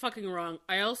is fucking wrong.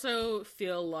 I also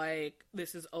feel like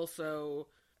this is also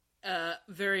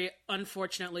very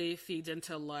unfortunately feeds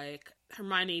into like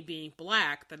Hermione being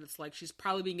black, that it's like she's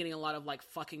probably been getting a lot of like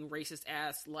fucking racist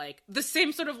ass, like the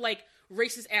same sort of like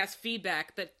racist ass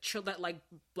feedback that like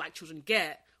black children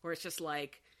get, where it's just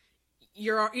like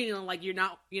you're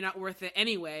not worth it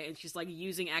anyway, and she's like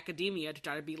using academia to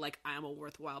try to be like, I'm a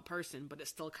worthwhile person, but it's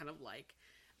still kind of like,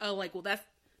 oh, like, well,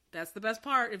 that's the best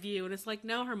part of you. And it's like,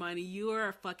 no, Hermione, you are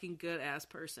a fucking good ass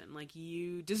person. Like,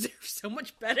 you deserve so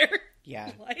much better.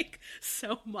 Yeah. Like,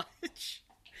 so much.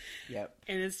 Yep.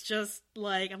 And it's just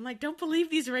like, I'm like, don't believe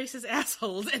these racist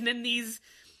assholes. And then these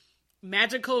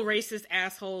magical racist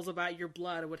assholes about your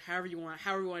blood, or however you want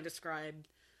to describe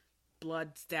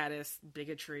blood status,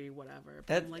 bigotry, whatever.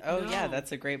 But I'm like, no. Yeah,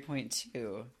 that's a great point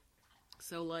too.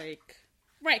 So like,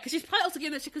 right, because she's probably also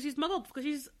getting that shit because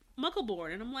she's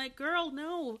Muggle-born, and I'm like, girl,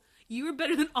 no, you are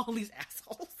better than all these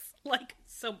assholes. Like,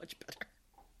 so much better.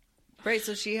 Right,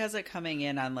 so she has it coming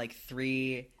in on like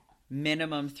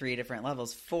minimum three different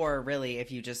levels. 4, really,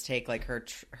 if you just take like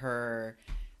her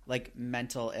like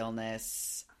mental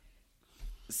illness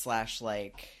 /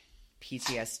 like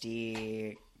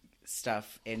PTSD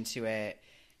stuff into it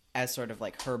as sort of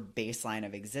like her baseline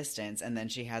of existence, and then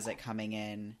she has it coming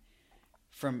in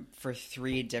for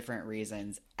 3 different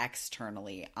reasons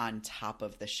externally on top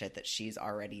of the shit that she's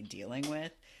already dealing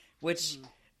with, which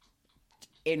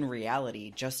in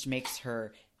reality just makes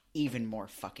her even more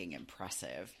fucking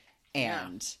impressive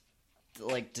and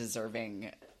like deserving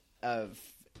of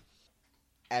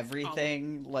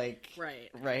everything. Like,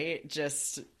 right?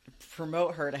 Just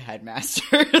promote her to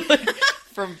headmaster. Like,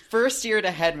 from first year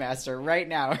to headmaster right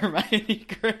now, Hermione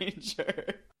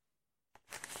Granger.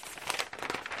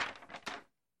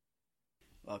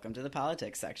 Welcome to the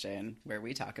politics section, where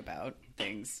we talk about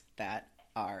things that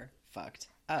are fucked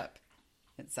up.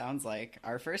 It sounds like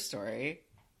our first story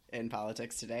in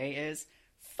politics today is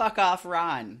fuck off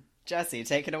Ron. Jesse,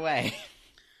 take it away.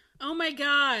 Oh my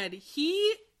god.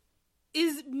 He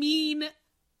is mean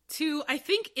to, I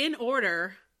think in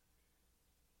order,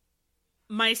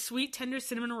 my sweet tender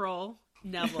cinnamon roll,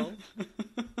 Neville,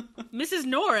 Mrs.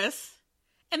 Norris,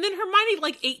 and then Hermione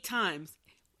like 8 times.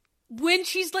 When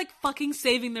she's like fucking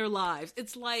saving their lives.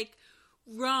 It's like,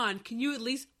 Ron, can you at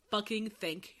least fucking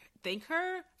thank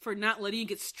her for not letting you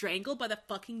get strangled by the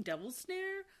fucking devil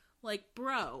snare? Like,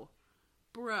 bro.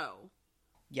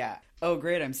 Yeah. Oh,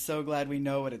 great. I'm so glad we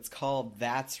know what it's called.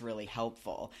 That's really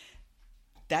helpful.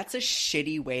 That's a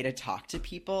shitty way to talk to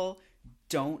people.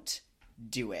 Don't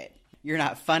do it. You're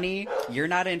not funny. You're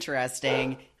not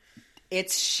interesting.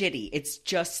 It's shitty. It's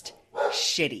just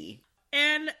shitty.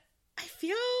 And I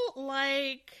feel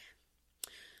like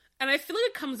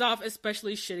it comes off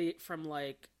especially shitty from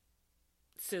like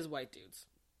cis white dudes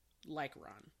like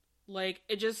Ron. Like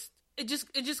it just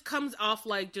comes off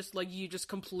like just like you just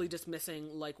completely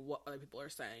dismissing like what other people are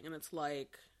saying, and it's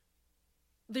like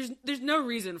there's no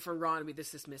reason for Ron to be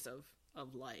this dismissive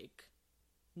of like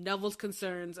Neville's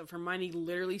concerns, of Hermione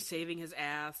literally saving his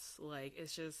ass. Like,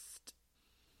 it's just,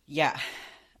 yeah.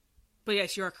 But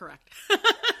yes, you're correct.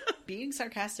 Being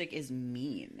sarcastic is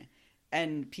mean,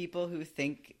 and people who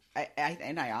think,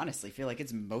 I honestly feel like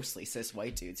it's mostly cis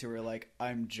white dudes who are like,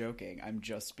 I'm joking, I'm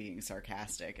just being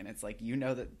sarcastic, and it's like, you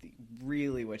know that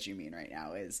really what you mean right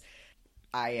now is,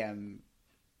 I am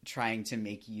trying to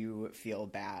make you feel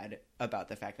bad about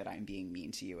the fact that I'm being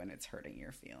mean to you and it's hurting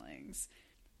your feelings.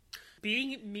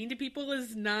 Being mean to people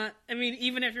is not, I mean,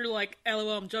 even if you're like,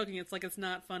 LOL, I'm joking, it's like, it's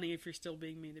not funny if you're still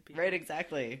being mean to people. Right,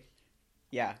 exactly.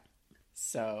 Yeah.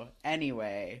 So,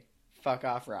 anyway, fuck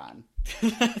off, Ron.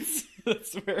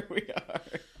 That's where we are.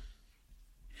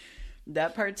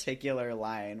 That particular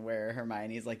line where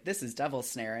Hermione's like, this is Devil's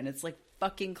Snare, and it's like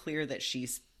fucking clear that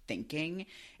she's thinking,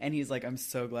 and he's like, I'm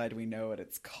so glad we know what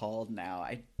it's called now.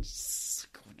 I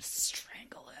just going to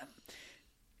strangle him.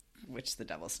 Which the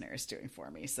Devil's Snare is doing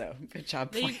for me, so good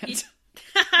job, Plant.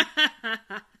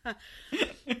 I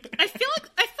feel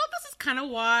this is kind of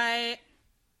why,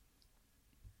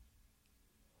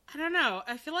 I don't know,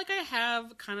 I feel like I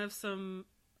have kind of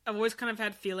I've always kind of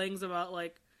had feelings about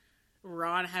like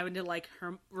Ron having to like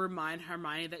remind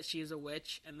Hermione that she's a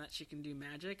witch and that she can do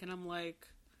magic, and I'm like,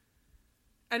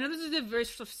 I know this is a very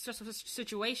stressful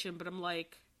situation, but I'm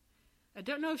like, I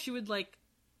don't know if she would like,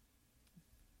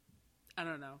 I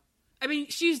don't know. I mean,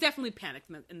 she's definitely panicked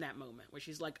in that moment where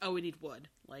she's like, oh, we need wood.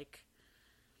 Like,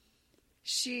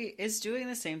 She is doing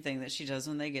the same thing that she does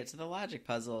when they get to the logic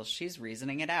puzzle. She's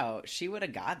reasoning it out. She would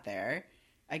have got there.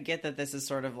 I get that this is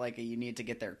sort of like a you need to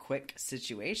get there quick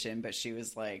situation, but she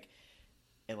was like,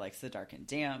 it likes the dark and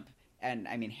damp. And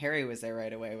I mean, Harry was there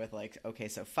right away with like, okay,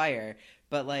 so fire.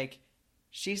 But like,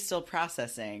 she's still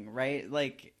processing, right?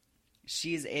 Like,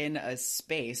 she's in a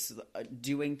space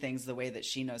doing things the way that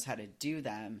she knows how to do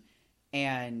them.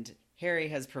 And Harry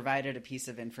has provided a piece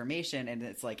of information and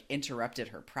it's like interrupted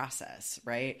her process,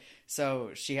 right?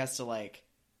 So she has to like,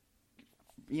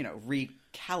 you know,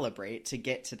 recalibrate to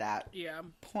get to that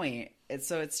point. And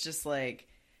so it's just like,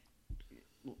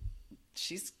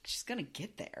 she's gonna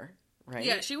get there, right?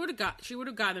 Yeah, she would have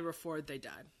gotten there before they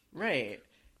died. Right.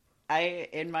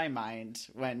 In my mind,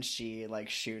 when she like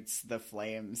shoots the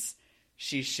flames,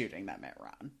 she's shooting them at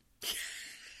Ron.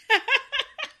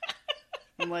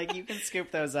 I'm like, you can scoop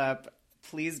those up.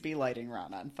 Please be lighting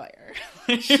Ron on fire.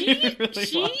 She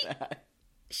want that.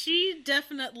 She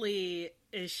definitely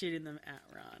is shooting them at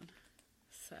Ron.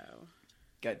 So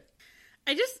good.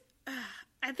 I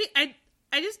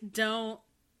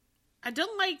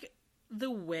don't like the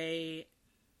way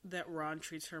that Ron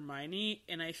treats Hermione,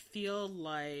 and I feel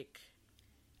like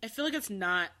it's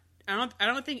not. I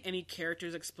don't think any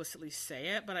characters explicitly say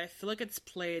it, but I feel like it's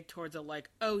played towards a like,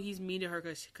 oh, he's mean to her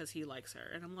because he likes her,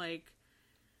 and I'm like,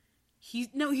 he's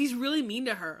really mean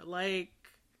to her. Like,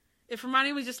 if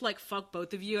Hermione was just like, fuck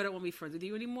both of you, I don't want to be friends with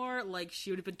you anymore, like, she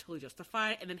would have been totally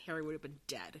justified, and then Harry would have been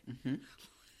dead. Mm-hmm.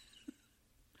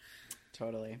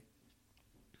 Totally.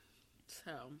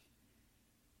 So,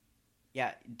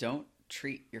 yeah, don't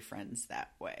treat your friends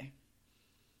that way.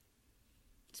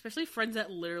 Especially friends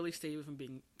that literally save you from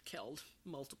being killed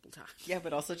multiple times. Yeah,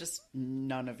 but also just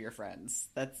none of your friends.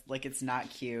 That's like, it's not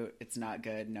cute. It's not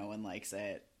good. No one likes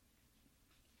it.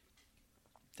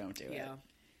 Don't do it.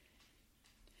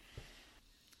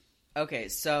 Okay,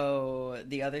 so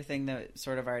the other thing that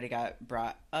sort of already got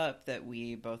brought up that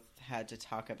we both had to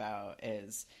talk about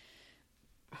is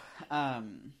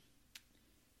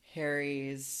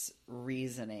Harry's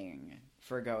reasoning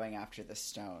for going after the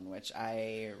stone, which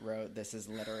I wrote, this is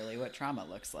literally what trauma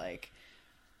looks like.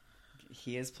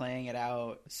 He is playing it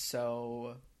out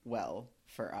so well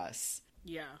for us.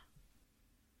 Yeah.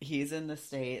 He's in the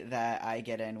state that I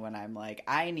get in when I'm like,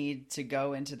 I need to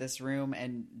go into this room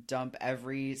and dump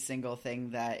every single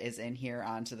thing that is in here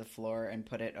onto the floor and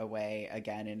put it away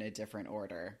again in a different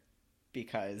order,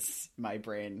 because my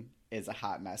brain is a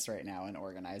hot mess right now and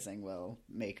organizing will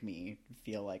make me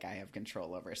feel like I have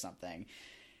control over something.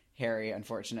 Harry,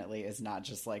 unfortunately, is not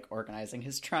just like organizing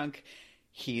his trunk.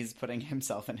 He's putting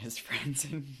himself and his friends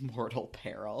in mortal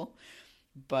peril.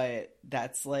 But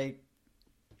that's what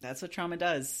trauma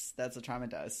does. That's what trauma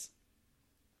does.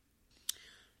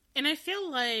 And I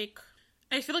feel like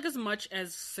as much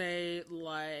as, say,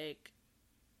 like,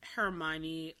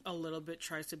 Hermione a little bit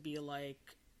tries to be like,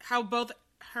 how both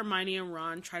Hermione and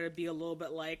Ron try to be a little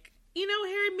bit like, you know,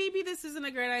 Harry, maybe this isn't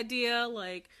a great idea,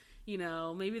 like, you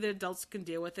know, maybe the adults can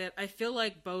deal with it. I feel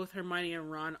like both Hermione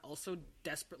and Ron also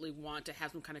desperately want to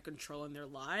have some kind of control in their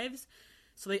lives,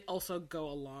 so they also go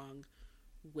along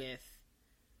with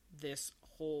this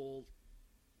whole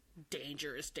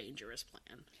dangerous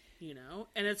plan, you know?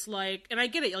 And it's like, and I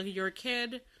get it, like, you're a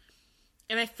kid,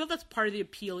 and I feel that's part of the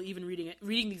appeal, even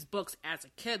reading these books as a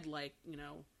kid, like, you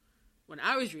know, when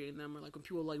I was reading them, or like when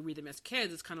people like read them as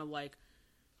kids, it's kind of like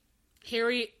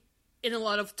Harry, in a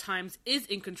lot of times, is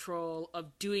in control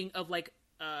of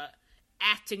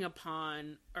acting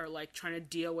upon, or like trying to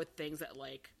deal with things that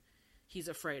like he's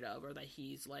afraid of, or that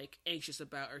he's like anxious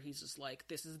about, or he's just like,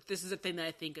 this is a thing that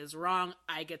I think is wrong.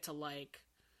 I get to like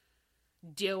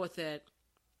deal with it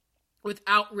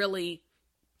without really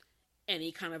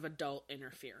any kind of adult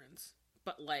interference.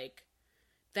 But like,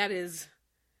 that is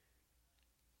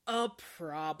a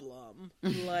problem.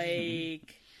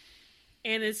 Like,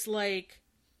 and it's like,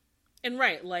 and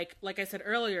right, like I said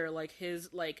earlier, like his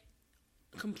like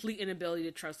complete inability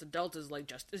to trust adults is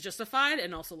like is justified,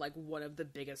 and also like one of the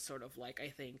biggest sort of like, I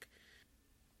think,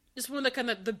 just one of the kind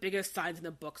of the biggest signs in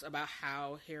the books about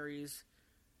how Harry's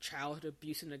childhood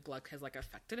abuse and neglect has like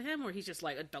affected him, where he's just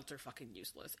like, adults are fucking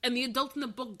useless, and the adults in the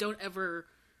book don't ever,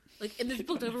 like in this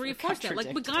book, don't ever reinforce that. Like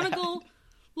McGonagall,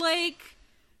 like,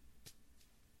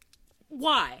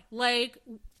 why? Like,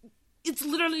 it's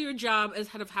literally your job as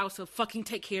head of house to fucking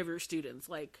take care of your students.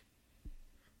 Like,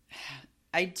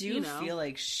 I do feel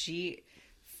like she,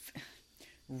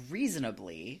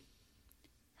 reasonably,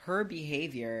 her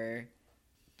behavior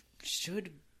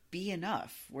should be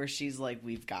enough, where she's like,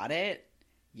 we've got it,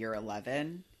 you're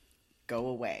 11, go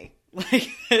away. Like,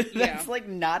 that's Yeah. like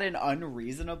not an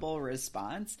unreasonable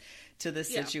response to the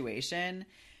Yeah. situation.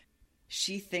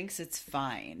 She thinks it's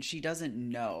fine. She doesn't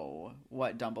know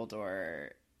what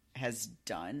Dumbledore has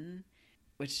done,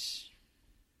 which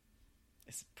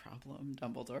is a problem.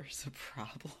 Dumbledore's a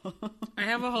problem. I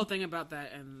have a whole thing about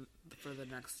that for the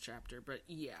next chapter, but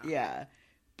yeah. Yeah.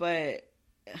 But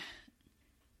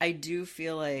I do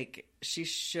feel like she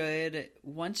should,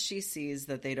 once she sees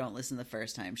that they don't listen the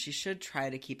first time, she should try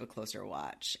to keep a closer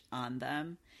watch on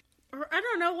them. Or I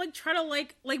don't know, like try to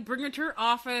like bring her to her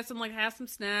office and like have some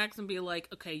snacks and be like,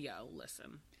 okay, yo,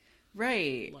 listen.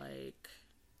 Right. Like,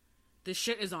 this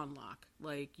shit is on lock.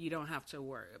 Like, you don't have to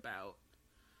worry about.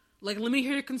 Like, let me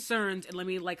hear your concerns and let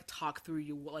me, like, talk through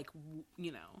you, like,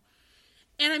 you know.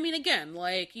 And, I mean, again,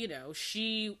 like, you know,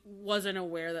 she wasn't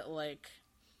aware that, like,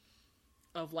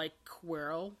 of, like,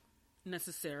 Quirrell,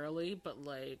 necessarily, but,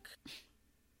 like...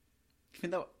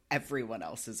 Even though everyone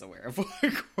else is aware of what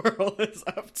Quirrell is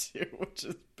up to, which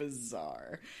is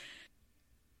bizarre.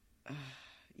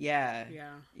 Yeah.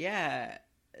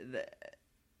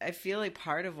 I feel like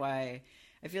part of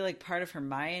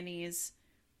Hermione's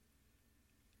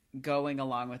going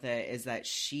along with it is that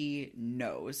she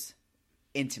knows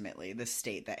intimately the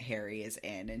state that Harry is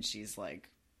in, and she's like,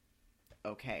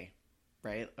 okay,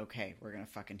 right? Okay, we're gonna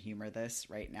fucking humor this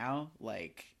right now.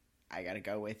 Like, I gotta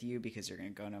go with you because you're gonna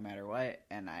go no matter what,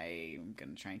 and I'm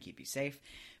gonna try and keep you safe.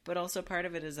 But also part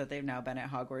of it is that they've now been at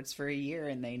Hogwarts for a year,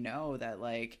 and they know that,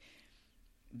 like,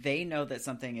 they know that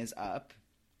something is up,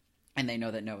 and they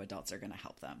know that no adults are gonna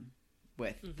help them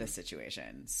with the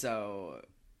situation. So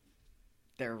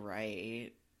they're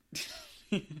right.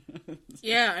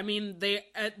 Yeah, I mean, they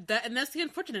and that's the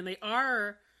unfortunate. They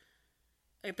are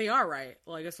right.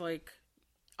 Like, it's like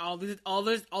all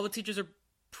the teachers are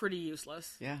pretty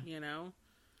useless. Yeah, you know,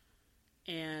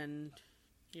 and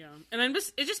yeah, and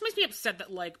it just makes me upset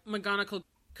that like McGonagall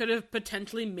could have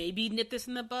potentially maybe nipped this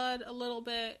in the bud a little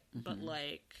bit, but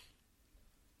like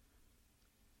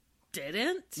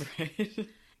didn't. Right.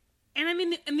 And I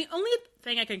mean, and the only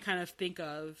thing I can kind of think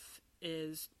of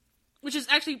is, which is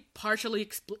actually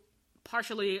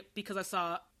partially because I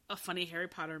saw a funny Harry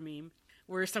Potter meme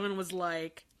where someone was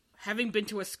like, having been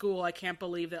to a school, I can't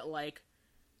believe that, like,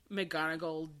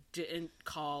 McGonagall didn't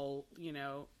call, you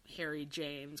know, Harry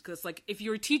James. Because, like, if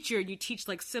you're a teacher and you teach,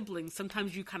 like, siblings,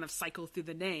 sometimes you kind of cycle through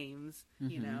the names,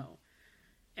 you know.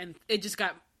 And it just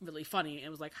got really funny. It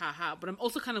was like, haha. But I'm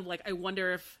also kind of like, I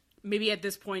wonder if maybe at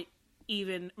this point,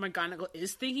 even McGonagall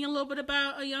is thinking a little bit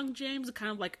about a young James,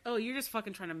 kind of like, oh, you're just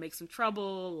fucking trying to make some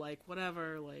trouble, like,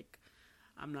 whatever, like,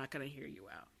 I'm not gonna hear you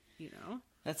out, you know?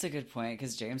 That's a good point,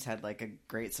 because James had, like, a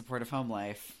great supportive home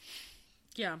life.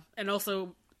 Yeah, and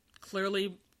also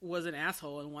clearly was an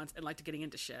asshole and liked getting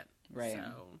into shit. Right.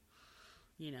 So,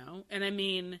 you know? And I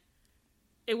mean,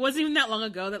 it wasn't even that long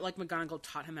ago that, like, McGonagall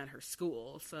taught him at her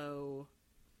school, so...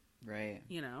 Right.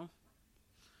 You know?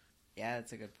 Yeah,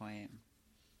 that's a good point.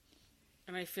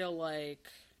 And I feel like,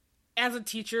 as a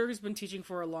teacher who's been teaching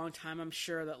for a long time, I'm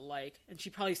sure that, like, and she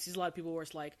probably sees a lot of people where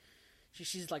it's like, she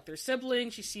sees, like, their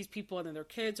siblings, she sees people and then their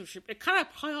kids, so it kind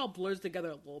of probably all blurs together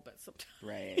a little bit sometimes.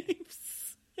 Right.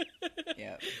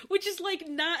 Yeah. Which is, like,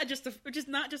 not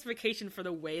justification for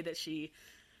the way that she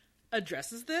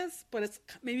addresses this, but it's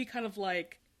maybe kind of,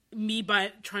 like, me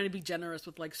by trying to be generous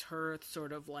with, like, her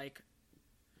sort of, like,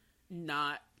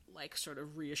 not, like, sort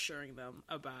of reassuring them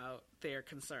about their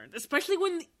concerns. Especially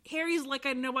when Harry's like,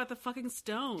 I know about the fucking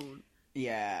stone.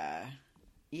 Yeah.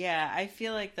 Yeah, I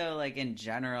feel like, though, like, in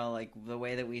general, like, the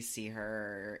way that we see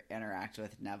her interact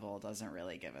with Neville doesn't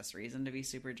really give us reason to be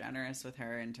super generous with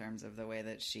her in terms of the way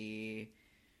that she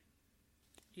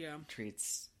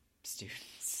treats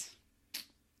students.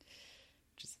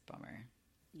 Which is a bummer.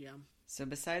 Yeah. So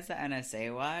besides the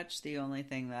NSA watch, the only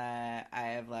thing that I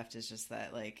have left is just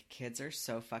that, like, kids are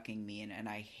so fucking mean, and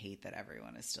I hate that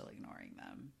everyone is still ignoring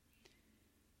them.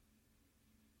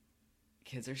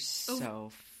 Kids are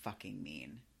so fucking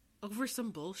mean. Over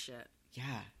some bullshit.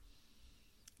 Yeah.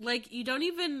 Like, you don't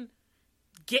even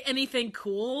get anything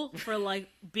cool for, like,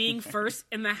 being first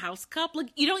in the House Cup.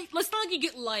 Like, you don't, it's not like you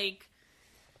get, like,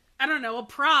 I don't know, a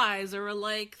prize or a,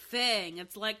 like, thing.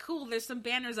 It's like, cool, there's some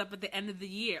banners up at the end of the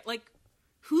year. Like,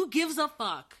 who gives a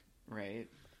fuck? Right.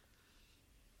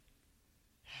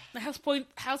 The house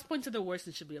points are the worst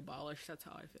and should be abolished. That's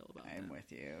how I feel about it. I'm with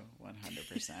you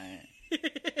 100%.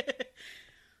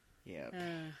 Yep.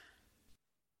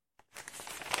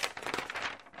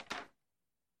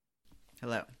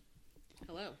 Hello.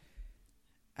 Hello.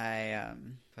 I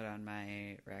put on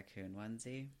my raccoon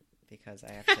onesie because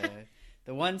I have to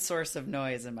The one source of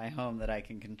noise in my home that I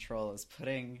can control is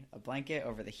putting a blanket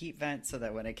over the heat vent so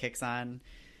that when it kicks on,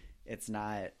 it's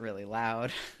not really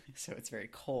loud. So it's very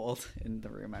cold in the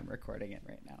room I'm recording in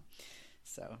right now.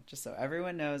 So just so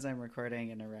everyone knows, I'm recording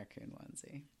in a raccoon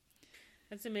onesie.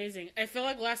 That's amazing. I feel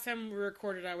like last time we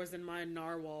recorded, I was in my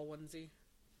narwhal onesie.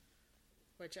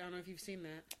 Which, I don't know if you've seen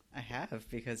that. I have,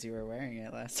 because you were wearing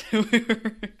it last time we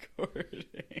were recording.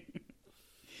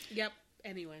 Yep.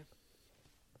 Anyway.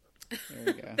 There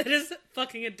we go. That is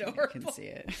fucking adorable. You can see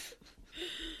it.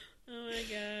 Oh my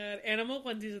god. Animal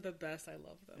onesies are the best. I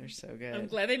love them. They're so good. I'm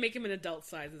glad they make them in adult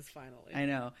sizes finally. I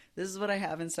know. This is what I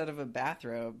have instead of a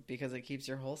bathrobe, because it keeps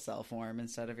your whole self warm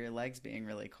instead of your legs being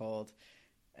really cold.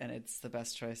 And it's the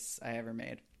best choice I ever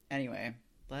made. Anyway,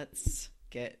 let's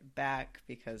get back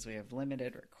because we have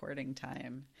limited recording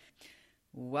time.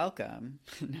 Welcome.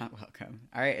 Not welcome.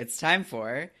 All right, it's time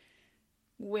for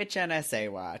Which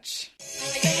NSA Watch? I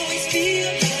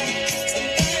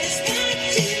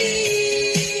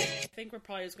think we're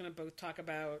probably just going to both talk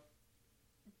about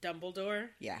Dumbledore.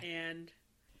 Yeah. And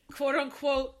quote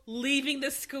unquote leaving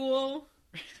the school.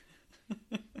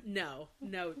 No.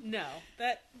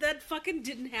 That fucking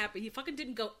didn't happen. He fucking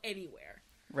didn't go anywhere.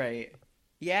 Right.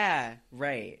 Yeah,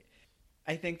 right.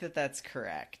 I think that that's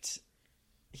correct.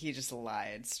 He just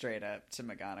lied straight up to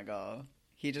McGonagall.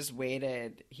 He just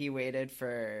waited. He waited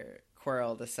for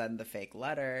Quirrell to send the fake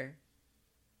letter,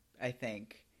 I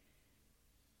think.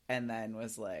 And then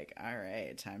was like, all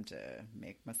right, time to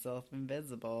make myself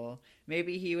invisible.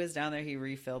 Maybe he was down there, he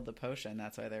refilled the potion.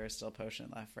 That's why there was still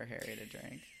potion left for Harry to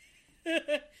drink.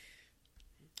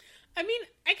 I mean,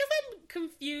 I guess I'm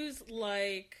confused,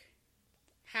 like,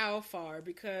 how far,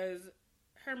 because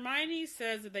Hermione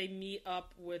says that they meet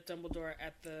up with Dumbledore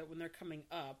when they're coming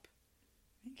up.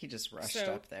 I think he just rushed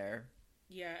up there.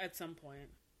 Yeah, at some point.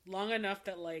 Long enough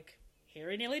that, like,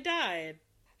 Harry nearly died.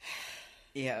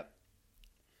 Yep.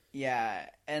 Yeah,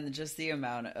 and just the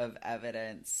amount of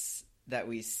evidence that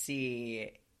we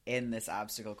see in this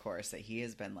obstacle course that he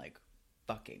has been, like,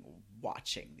 fucking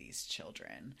watching these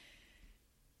children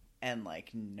and,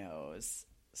 like, knows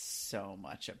so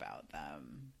much about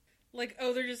them. Like,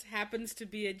 oh, there just happens to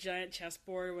be a giant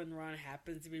chessboard when Ron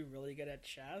happens to be really good at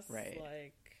chess. Right.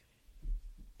 Like,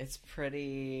 it's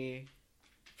pretty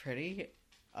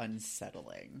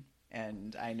unsettling.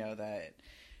 And I know that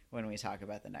when we talk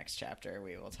about the next chapter,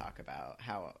 we will talk about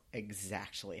how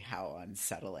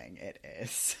unsettling it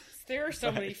is. There are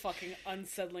so many fucking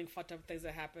unsettling, fucked up things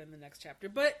that happen in the next chapter.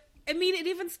 But, I mean, it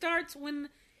even starts when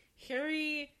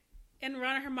Harry and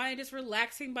Ron and Hermione just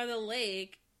relaxing by the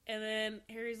lake, and then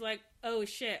Harry's like, oh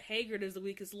shit, Hagrid is the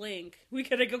weakest link. We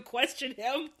gotta go question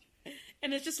him.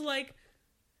 And it's just like,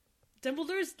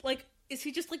 Dumbledore's, like, is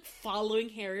he just, like, following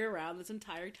Harry around this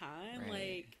entire time? Right.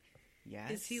 Like, yes.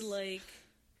 Is he, like,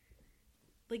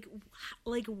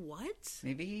 what?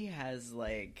 Maybe he has,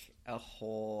 like, a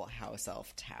whole house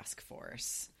elf task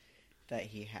force that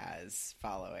he has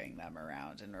following them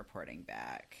around and reporting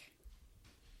back.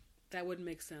 That wouldn't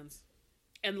make sense.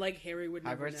 And, like, Harry would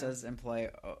never know. Hogwarts does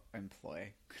employ.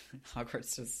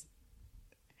 Hogwarts does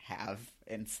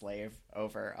enslave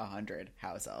over 100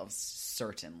 house elves.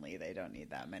 Certainly they don't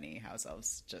need that many house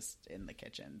elves just in the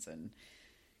kitchens and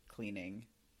cleaning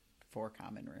 4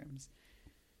 common rooms.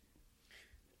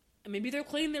 Maybe they're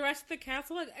cleaning the rest of the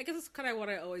castle. I guess that's kind of what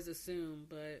I always assume,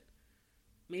 but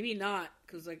maybe not.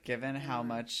 Cause, like, given how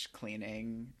much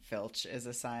cleaning Filch is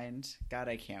assigned, God,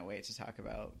 I can't wait to talk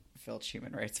about Filch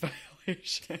human rights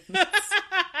violations.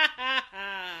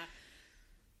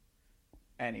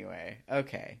 Anyway,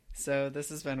 okay. So this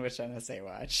has been Which NSA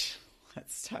Watch.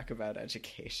 Let's talk about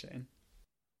education.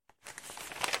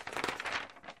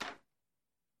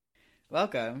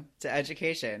 Welcome to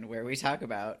Education, where we talk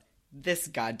about this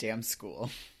goddamn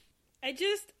school. I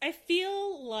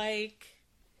feel like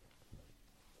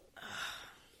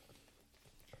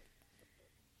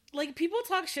people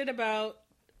talk shit about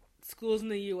schools in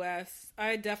the U.S.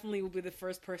 I definitely will be the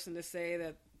first person to say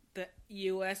that the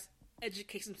U.S.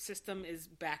 education system is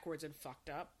backwards and fucked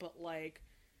up, but, like,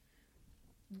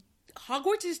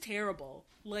 Hogwarts is terrible.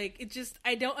 Like,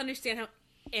 I don't understand how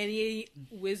any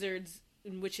wizards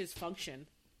and witches function.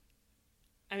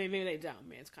 I mean, maybe they don't. I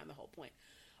mean, it's kind of the whole point.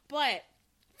 But,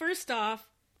 first off,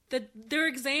 their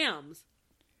exams.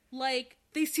 Like,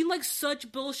 they seem like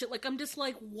such bullshit. Like, I'm just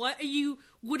like, what are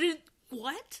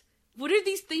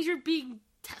these things you're being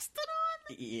tested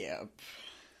on? Yep.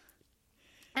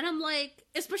 And I'm like,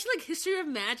 especially, like, History of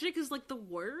Magic is, like, the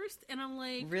worst. And I'm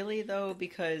like... Really, though,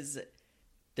 because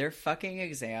their fucking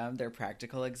exam, their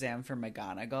practical exam for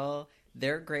McGonagall,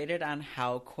 they're graded on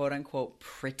how, quote-unquote,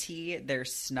 pretty their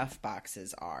snuff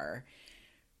boxes are.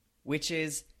 which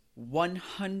is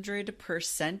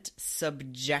 100%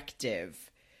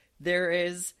 subjective. There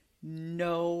is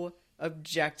no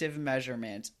objective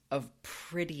measurement of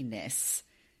prettiness.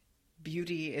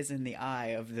 Beauty is in the eye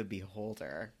of the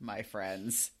beholder, my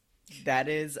friends. That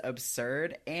is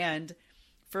absurd. And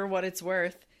for what it's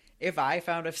worth, if I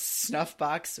found a snuff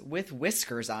box with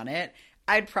whiskers on it,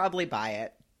 I'd probably buy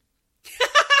it.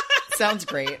 Sounds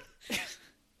great.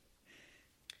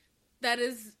 That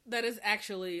is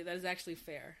actually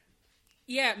fair.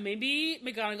 Yeah, maybe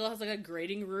McGonagall has like a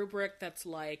grading rubric that's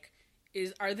like,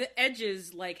 are the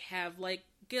edges like have like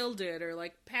gilded or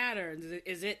like patterns?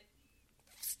 Is it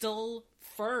still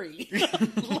furry?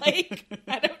 Like,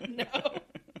 I don't know.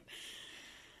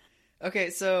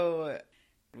 Okay, so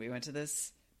we went to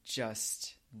this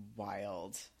just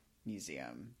wild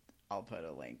museum. I'll put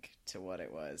a link to what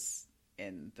it was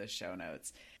in the show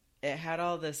notes. It had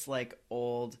all this like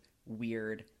old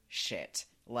weird shit,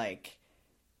 like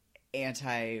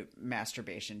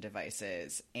anti-masturbation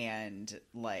devices and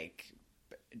like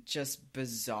just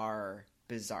bizarre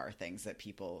things that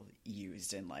people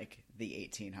used in like the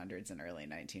 1800s and early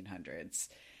 1900s,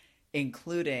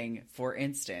 including, for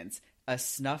instance, a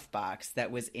snuff box that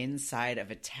was inside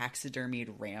of a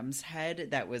taxidermied ram's head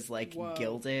that was like Whoa.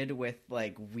 gilded with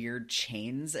like weird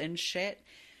chains and shit.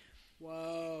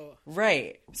 Whoa.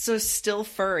 Right. So still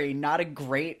furry, not a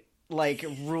great like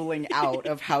ruling out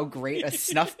of how great a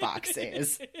snuff box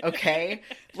is. Okay?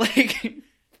 Like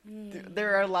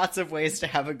there are lots of ways to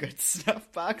have a good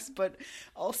snuff box, but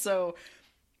also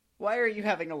why are you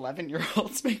having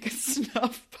 11-year-olds make a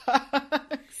snuff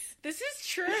box? This is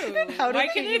true. And how do Why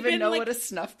they can't it even been, know like, what a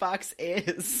snuff box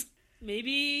is?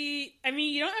 Maybe, I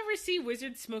mean, you don't ever see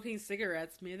wizards smoking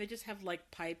cigarettes. Maybe they just have, like,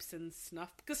 pipes and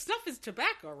snuff. Because snuff is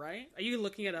tobacco, right? Are you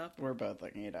looking it up? We're both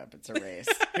looking it up. It's a race.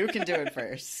 Who can do it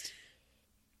first?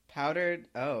 Powdered...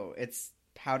 Oh, it's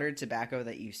powdered tobacco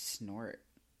that you snort.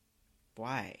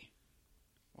 Why?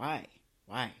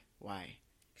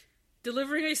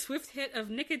 Delivering a swift hit of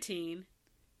nicotine.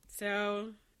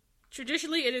 So,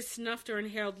 traditionally it is snuffed or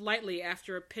inhaled lightly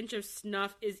after a pinch of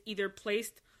snuff is either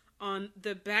placed on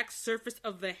the back surface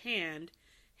of the hand,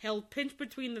 held pinched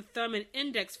between the thumb and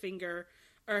index finger,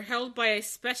 or held by a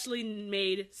specially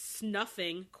made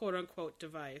snuffing, quote-unquote,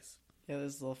 device. Yeah,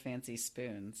 those little fancy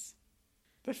spoons.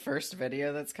 The first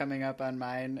video that's coming up on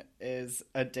mine is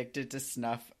Addicted to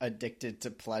Snuff, Addicted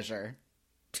to Pleasure.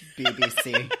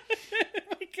 BBC. Oh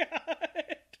my god.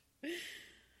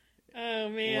 Oh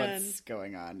man. What's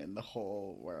going on in the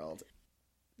whole world?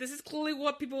 This is clearly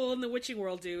what people in the witching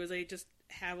world do, is they just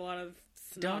have a lot of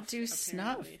snuff. Don't do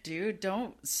snuff, dude.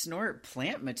 Don't snort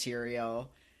plant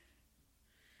material.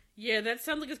 Yeah, that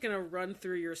sounds like it's gonna run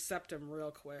through your septum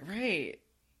real quick. Right.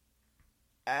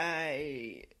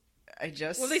 I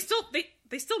just... Well, they still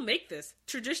make this.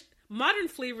 Modern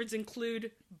flavors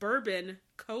include bourbon,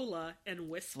 cola, and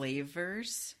whiskey.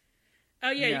 Flavors?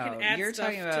 Oh yeah, No, you can add you're stuff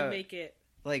talking to about, make it.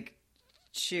 like,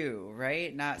 chew,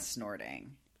 right? Not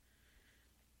snorting.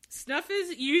 Snuff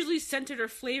is usually scented or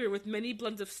flavored with many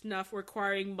blends of snuff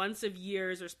requiring months of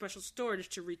years or special storage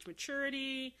to reach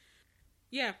maturity.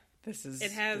 Yeah. This is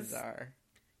bizarre.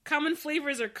 Common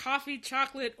flavors are coffee,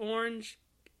 chocolate, orange,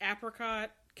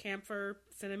 apricot, camphor,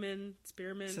 cinnamon,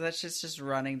 spearmint. So that's just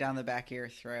running down the back of your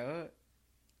throat?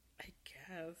 I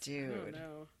guess. Dude. I don't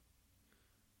know.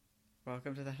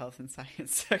 Welcome to the health and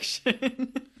science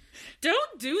section.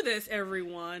 Don't do this,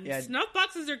 everyone. Yeah. Snuff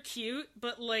boxes are cute,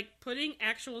 but like putting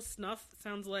actual snuff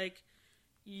sounds like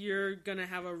you're gonna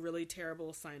have a really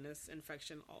terrible sinus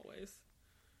infection always.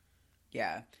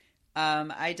 Yeah.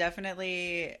 I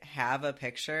definitely have a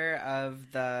picture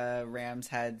of the Ram's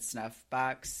Head snuff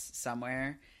box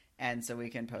somewhere, and so we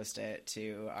can post it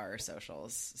to our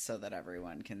socials so that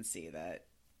everyone can see that,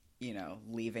 you know,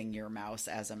 leaving your mouse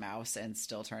as a mouse and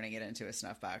still turning it into a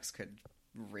snuff box could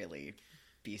really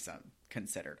be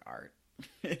considered art.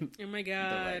 Oh my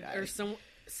god. Or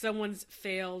someone's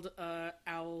failed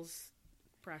owl's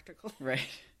practical. Right.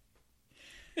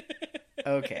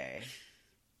 Okay.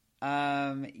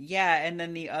 Yeah, and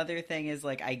then the other thing is,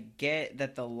 like, I get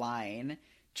that the line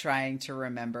trying to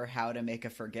remember how to make a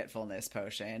forgetfulness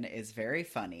potion is very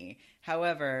funny.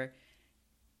 However,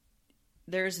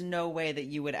 there's no way that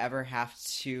you would ever have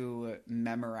to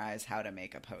memorize how to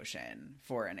make a potion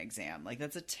for an exam. Like,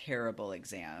 that's a terrible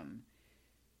exam.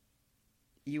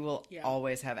 You will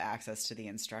always have access to the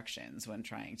instructions when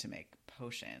trying to make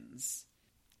potions.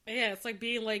 Yeah, it's like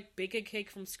being like, bake a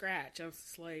cake from scratch. I was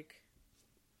just like...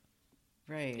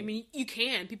 Right. I mean, you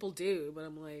can. People do. But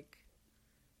I'm like...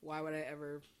 why would I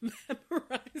ever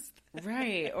memorize that?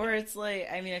 Right. Or it's like,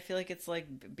 I mean, I feel like it's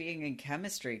like being in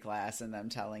chemistry class and them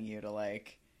telling you to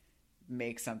like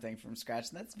make something from scratch.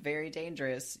 And that's very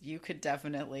dangerous. You could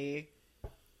definitely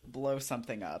blow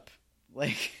something up.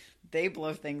 Like, they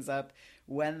blow things up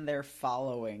when they're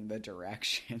following the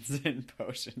directions in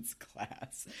potions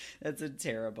class. That's a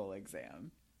terrible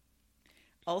exam.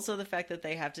 Also, the fact that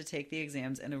they have to take the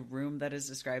exams in a room that is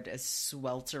described as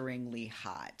swelteringly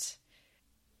hot.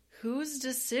 Whose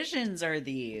decisions are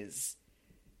these?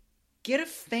 Get a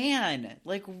fan.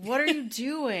 Like, what are you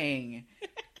doing?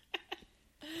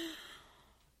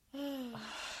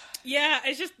 Yeah,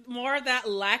 it's just more of that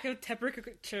lack of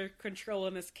temperature control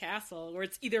in this castle, where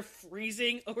it's either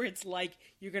freezing or it's like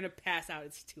you're gonna pass out.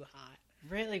 It's too hot.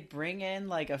 Right, like bring in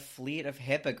like a fleet of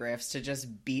hippogriffs to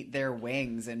just beat their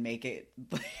wings and make it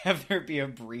have there be a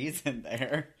breeze in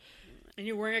there. And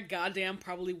you're wearing a goddamn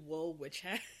probably wool witch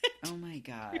hat. Oh my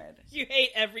god. You hate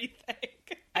everything.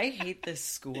 I hate this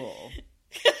school.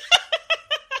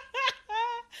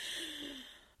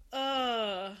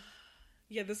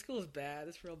 Yeah, this school is bad.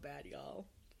 It's real bad, y'all.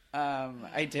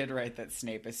 I did write that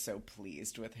Snape is so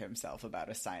pleased with himself about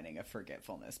assigning a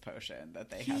forgetfulness potion that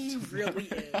they have to. He really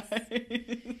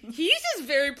is. He's just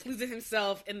very pleased with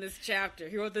himself in this chapter.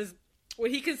 He wrote this,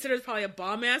 what he considers probably a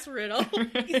bomb-ass riddle.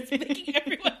 He's making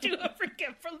everyone do a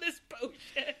forgetfulness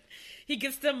potion. He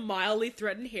gets to mildly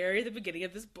threaten Harry at the beginning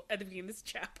of this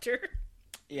chapter.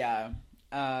 Yeah,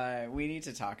 we need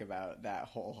to talk about that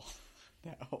whole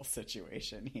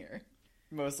situation here.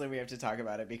 Mostly we have to talk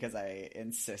about it because I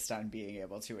insist on being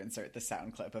able to insert the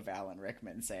sound clip of Alan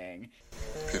Rickman saying,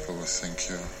 "People will think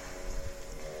you're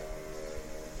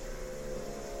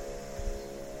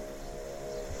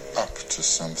up to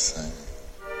something."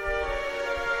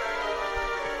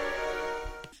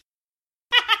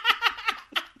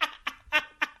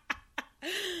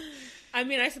 I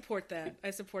mean, I support that.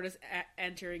 I support us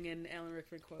entering in Alan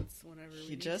Rickman quotes whenever we he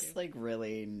need just to. like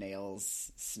really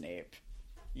nails Snape,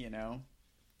 you know?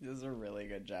 He does a really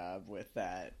good job with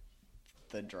that.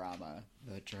 The drama.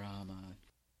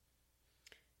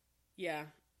 Yeah.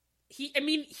 He's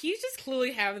just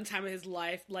clearly having the time of his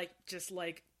life, like, just,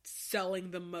 like, selling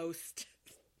the most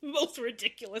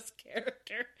ridiculous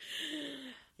character.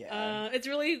 Yeah. It's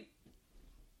really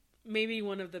maybe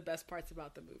one of the best parts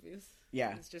about the movies.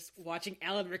 Yeah. It's just watching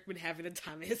Alan Rickman having the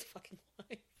time of his fucking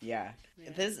life. Yeah.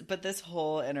 This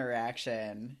whole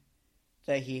interaction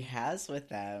that he has with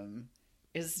them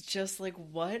is just like,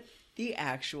 what the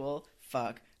actual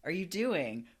fuck are you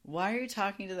doing? Why are you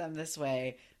talking to them this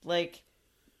way? Like,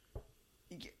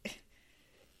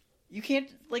 you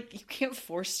can't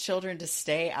force children to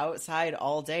stay outside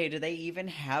all day. Do they even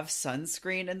have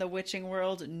sunscreen in the witching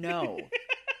world? No.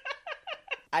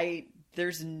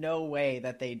 There's no way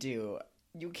that they do.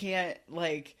 You can't,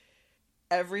 like,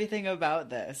 everything about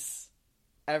this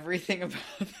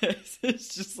is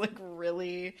just, like,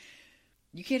 really,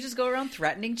 you can't just go around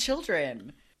threatening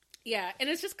children. Yeah, and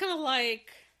it's just kind of like,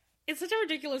 it's such a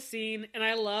ridiculous scene, and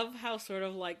I love how sort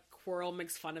of, like, Quirrell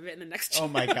makes fun of it in the next chapter. Oh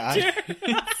my god.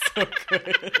 It's so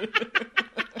good.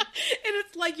 And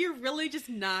it's like, you're really just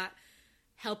not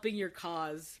helping your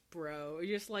cause, bro.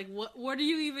 You're just like, what are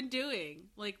you even doing?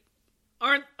 Like,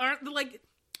 aren't the, like,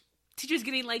 teachers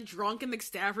getting, like, drunk in the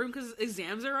staff room because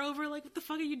exams are over? Like, what the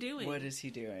fuck are you doing? What is he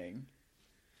doing?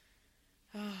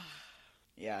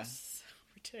 Yeah. So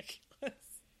ridiculous.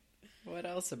 What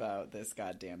else about this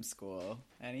goddamn school?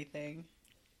 Anything?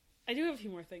 I do have a few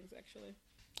more things, actually.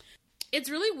 It's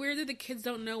really weird that the kids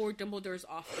don't know where Dumbledore's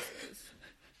office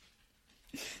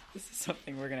is. This is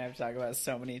something we're going to have to talk about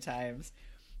so many times.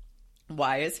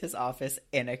 Why is his office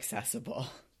inaccessible?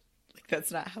 Like,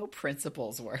 that's not how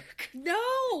principals work.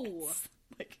 No!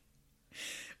 Like,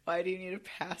 why do you need a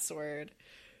password?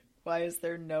 Why is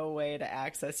there no way to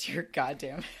access your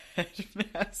goddamn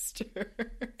headmaster?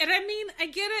 And I mean, I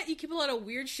get it. You keep a lot of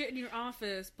weird shit in your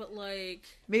office, but like...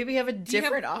 Maybe have a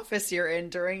different office you're in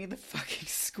during the fucking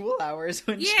school hours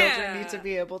when children need to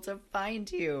be able to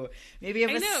find you. Maybe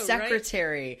have a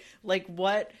secretary. Right? Like,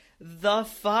 what the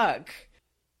fuck?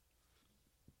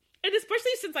 And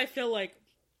especially since I feel like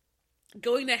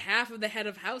going to half of the head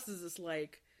of houses is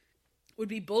like, would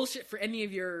be bullshit for any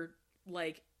of your,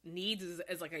 like, needs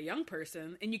as like a young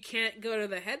person, and you can't go to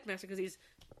the headmaster because he's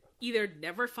either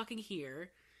never fucking here,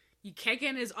 you can't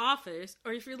get in his office,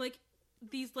 or if you're like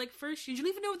these like first years, you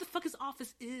don't even know what the fuck his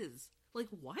office is. Like,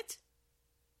 what?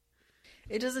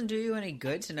 It doesn't do you any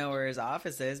good to know where his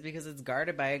office is because it's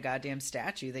guarded by a goddamn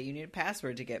statue that you need a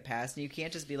password to get past. And you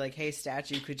can't just be like, hey,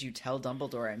 statue, could you tell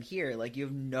Dumbledore I'm here? Like, you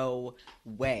have no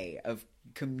way of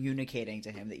communicating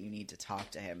to him that you need to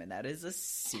talk to him. And that is a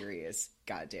serious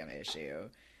goddamn issue.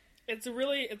 It's a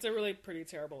really pretty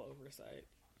terrible oversight.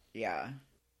 Yeah.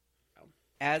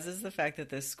 As is the fact that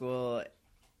this school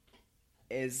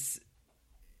is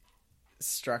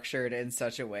structured in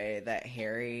such a way that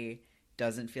Harry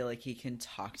doesn't feel like he can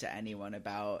talk to anyone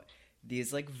about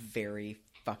these, like, very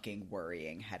fucking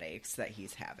worrying headaches that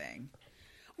he's having.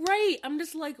 Right. I'm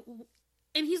just like...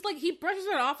 And he's like, he brushes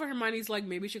it off of Hermione. He's like,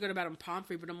 maybe you should go to bed on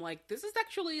Pomfrey. But I'm like, this is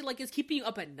actually, like, it's keeping you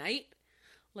up at night.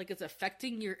 Like, it's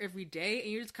affecting your everyday.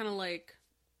 And you're just kind of like,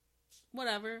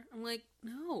 whatever. I'm like,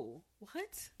 no.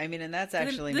 What? I mean, and that's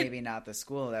actually maybe not the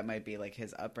school. That might be, like,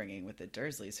 his upbringing with the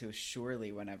Dursleys, who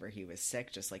surely, whenever he was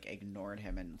sick, just, like, ignored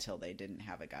him until they didn't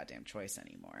have a goddamn choice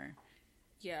anymore.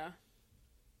 Yeah.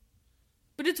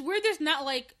 But it's weird there's not,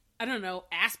 like, I don't know,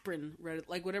 aspirin,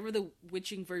 like, whatever the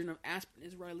witching version of aspirin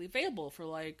is readily available for,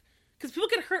 like... Because people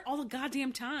get hurt all the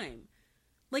goddamn time.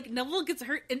 Like, Neville gets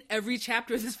hurt in every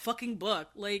chapter of this fucking book.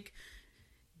 Like,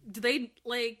 do they,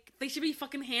 like... They should be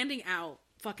fucking handing out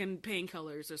fucking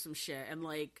painkillers or some shit, and,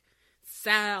 like,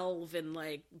 salve and,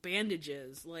 like,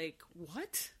 bandages. Like,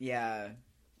 what? Yeah,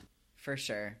 for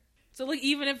sure. So, like,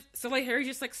 even if... So, like, Harry's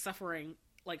just, like, suffering,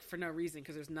 like, for no reason,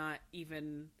 because there's not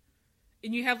even...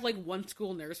 And you have, like, one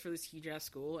school nurse for this huge-ass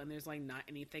school, and there's, like, not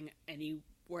anything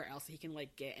anywhere else he can,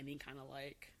 like, get any kind of,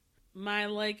 like... My,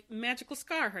 like, magical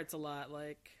scar hurts a lot.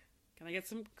 Like, can I get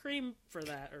some cream for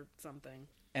that or something?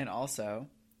 And also...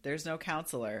 There's no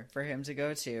counselor for him to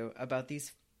go to about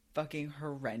these fucking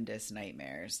horrendous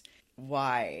nightmares.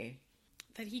 Why?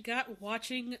 That he got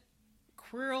watching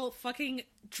Quirrell fucking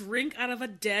drink out of a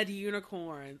dead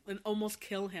unicorn and almost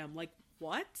kill him. Like,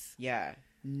 what? Yeah.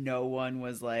 No one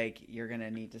was like, you're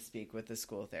gonna need to speak with the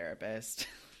school therapist.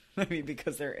 I mean,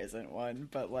 because there isn't one,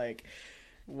 but, like,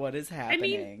 what is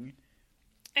happening?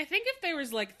 I think if there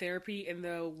was, like, therapy in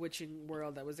the witching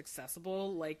world that was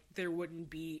accessible, like, there wouldn't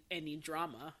be any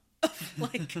drama of,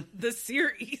 like, the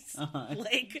series.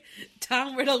 Like,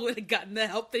 Tom Riddle would have gotten the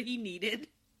help that he needed,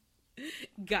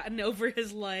 gotten over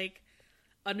his, like,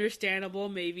 understandable,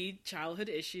 maybe, childhood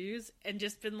issues, and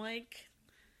just been, like,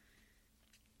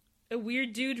 a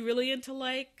weird dude really into,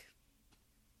 like,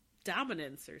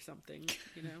 dominance or something,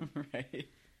 you know? Right.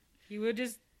 He would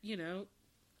just, you know...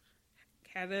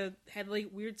 had like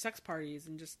weird sex parties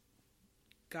and just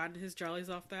gotten his jollies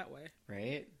off that way.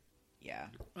 Right? Yeah.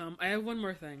 I have one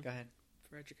more thing. Go ahead.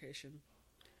 For education.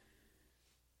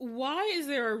 Why is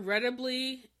there a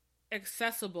readily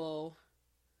accessible,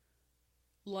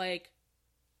 like,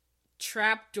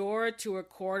 trap door to a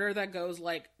corridor that goes,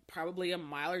 like, probably a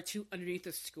mile or two underneath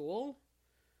the school?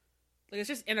 Like, it's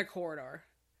just in a corridor.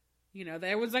 You know,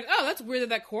 everyone's like, oh, that's weird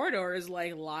that corridor is,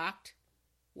 like, locked.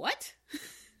 What?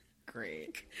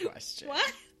 Great question.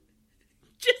 What?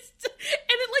 Just, and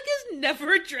it, like, is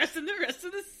never addressed in the rest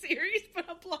of the series, but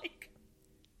I'm like...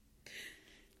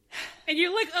 And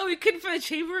you're like, oh, we couldn't find a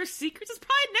Chamber of Secrets? It's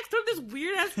probably next door to this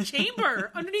weird-ass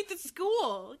chamber underneath the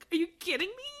school. Like, are you kidding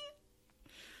me?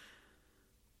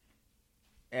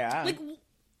 Yeah.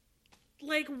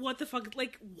 Like, what the fuck?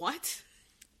 Like, what?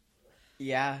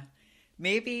 Yeah.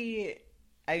 Maybe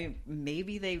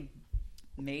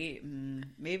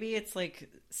it's, like,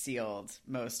 sealed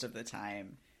most of the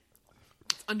time.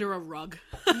 It's under a rug.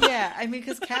 Yeah, I mean,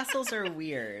 because castles are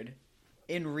weird.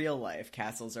 In real life,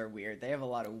 castles are weird. They have a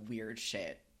lot of weird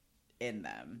shit in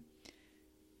them.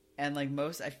 And, like,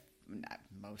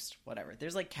 whatever.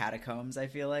 There's, like, catacombs, I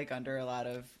feel like, under a lot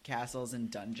of castles and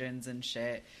dungeons and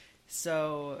shit.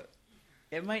 So,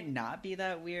 it might not be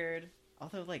that weird.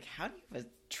 Although, like, how do you have a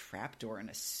trapdoor in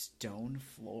a stone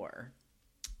floor?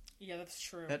 Yeah, that's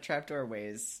true. That trapdoor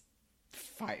weighs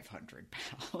 500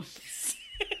 pounds.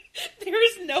 There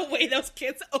is no way those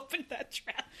kids opened that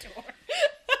trapdoor.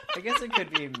 I guess it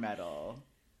could be metal.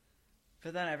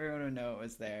 But then everyone would know it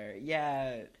was there.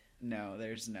 Yeah, no,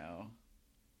 there's no.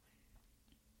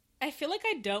 I feel like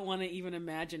I don't want to even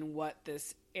imagine what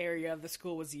this area of the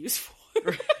school was used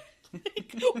for.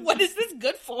 Like, what is this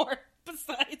good for?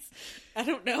 Besides, I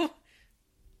don't know.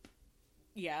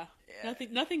 Yeah.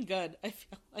 Nothing good, I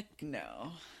feel like.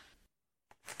 No.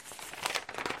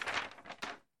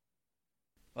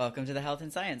 Welcome to the health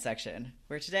and science section,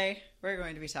 where today we're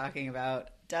going to be talking about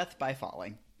death by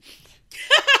falling.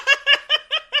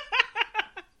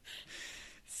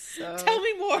 So, tell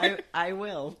me more. I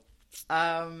will.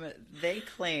 They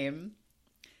claim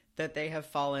that they have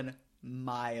fallen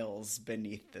miles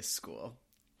beneath the school,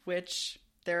 which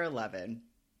they're 11.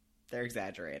 They're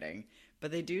exaggerating. But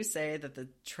they do say that the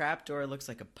trapdoor looks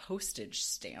like a postage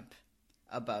stamp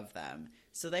above them.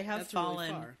 So they have fallen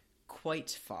really far.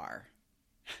 quite far.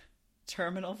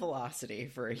 Terminal velocity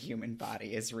for a human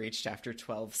body is reached after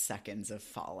 12 seconds of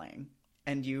falling.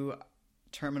 And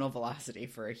terminal velocity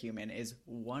for a human is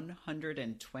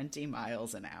 120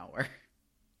 miles an hour.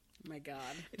 Oh my God.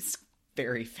 It's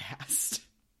very fast.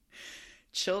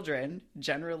 Children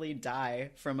generally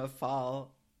die from a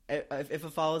fall. If a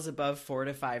fall is above 4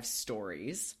 to 5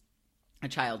 stories, a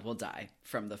child will die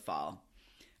from the fall.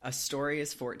 A story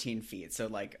is 14 feet. So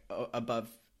like above,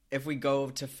 if we go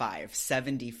to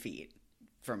 70 feet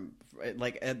from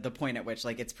like at the point at which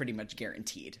like it's pretty much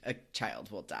guaranteed a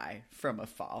child will die from a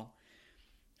fall.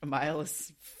 A mile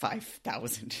is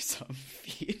 5,000 some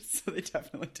feet. So they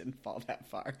definitely didn't fall that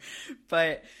far.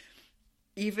 But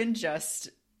even just,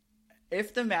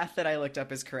 if the math that I looked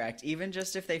up is correct, even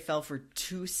just if they fell for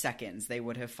 2 seconds, they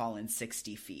would have fallen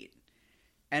 60 feet.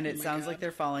 And it sounds like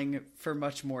they're falling for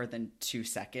much more than 2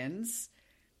 seconds.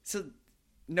 So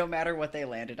no matter what they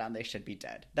landed on, they should be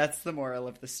dead. That's the moral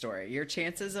of the story. Your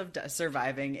chances of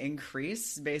surviving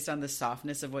increase based on the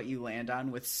softness of what you land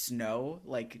on, with snow,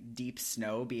 like deep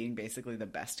snow being basically the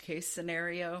best case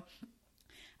scenario.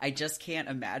 I just can't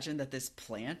imagine that this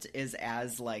plant is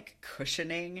as like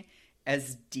cushioning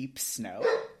as deep snow.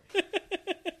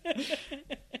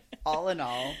 All in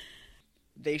all,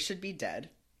 they should be dead.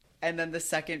 And then the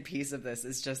second piece of this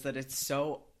is just that it's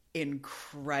so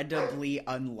incredibly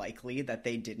unlikely that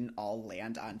they didn't all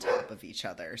land on top of each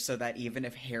other, so that even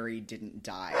if Harry didn't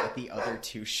die, the other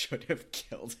two should have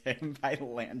killed him by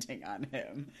landing on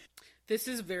him. This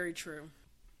is very true.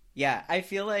 Yeah, I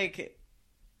feel like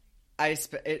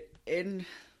in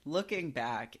looking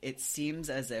back, it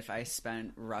seems as if I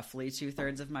spent roughly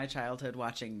 2/3 of my childhood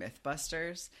watching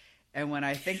Mythbusters. And when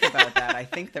I think about that, I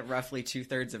think that roughly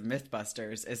 2/3 of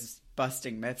Mythbusters is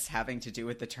busting myths having to do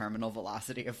with the terminal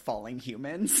velocity of falling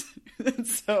humans.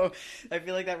 So I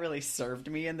feel like that really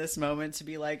served me in this moment to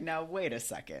be like, now, wait a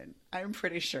second. I'm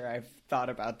pretty sure I've thought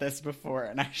about this before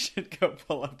and I should go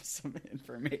pull up some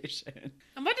information.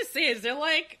 I'm about to say, is there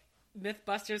like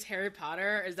Mythbusters Harry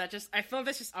Potter? Is that just, I feel like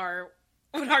that's just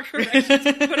what our corrections,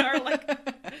 what our like.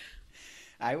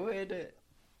 I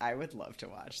would love to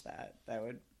watch that. That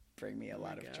would bring me a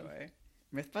lot of joy.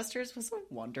 Mythbusters was a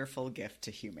wonderful gift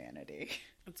to humanity.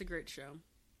 It's a great show.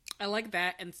 I like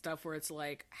that and stuff where it's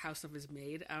like how stuff is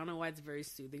made. I don't know why it's very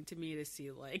soothing to me to see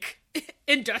like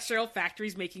industrial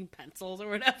factories making pencils or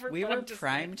whatever. We were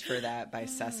primed for that by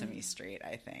Sesame Street,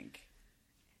 I think.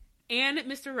 And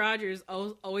Mr. Rogers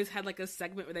always had like a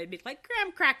segment where they'd make like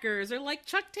graham crackers or like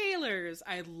Chuck Taylors.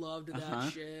 I loved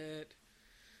that shit.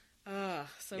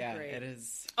 So great. It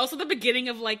is. Also the beginning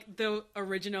of like the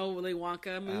original Willy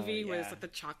Wonka movie where it's like the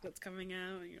chocolates coming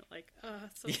out and you're like,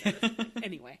 so satisfying.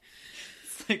 Anyway.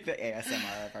 It's like the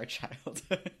ASMR of our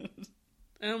childhood.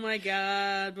 Oh my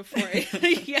God. Before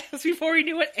we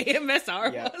knew what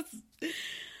AMSR was.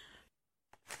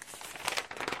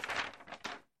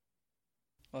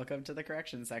 Welcome to the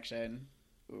correction section.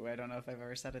 Ooh, I don't know if I've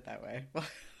ever said it that way.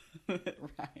 It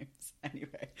rhymes.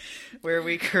 Anyway, where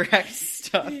we correct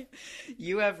stuff.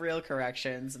 You have real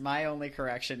corrections. My only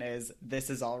correction is, this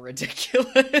is all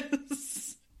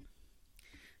ridiculous.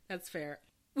 That's fair.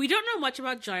 We don't know much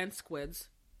about giant squids,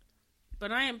 but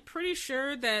I am pretty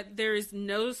sure that there is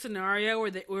no scenario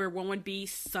where one would be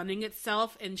sunning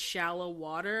itself in shallow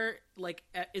water, like,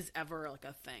 is ever, like,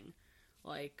 a thing.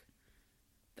 Like,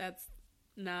 that's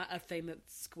not a thing that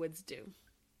squids do.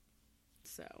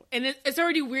 So, and it's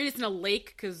already weird it's in a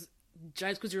lake, because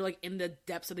giant squids are, like, in the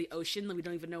depths of the ocean, and we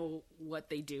don't even know what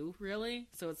they do, really.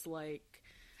 So it's like,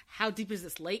 how deep is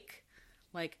this lake?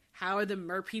 Like, how are the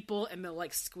merpeople and the,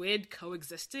 like, squid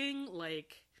coexisting?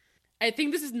 Like, I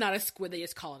think this is not a squid, they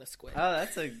just call it a squid. Oh,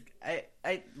 that's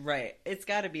right. It's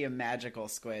got to be a magical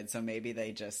squid, so maybe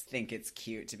they just think it's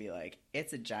cute to be like,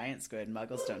 it's a giant squid.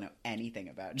 Muggles don't know anything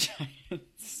about giant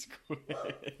squids.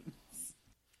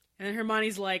 And then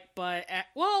Hermione's like, I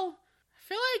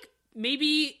feel like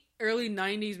maybe early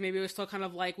 90s, maybe it was still kind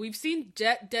of like, we've seen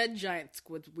dead giant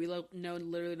squids. We know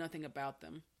literally nothing about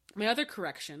them. My other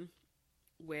correction,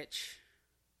 which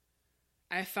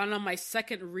I found on my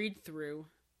second read through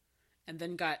and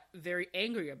then got very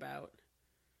angry about,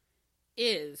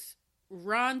 is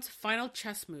Ron's final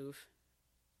chess move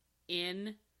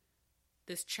in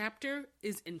this chapter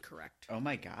is incorrect. Oh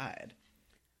my God.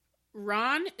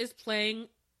 Ron is playing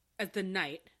as the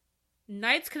knight.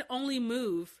 Knights can only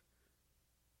move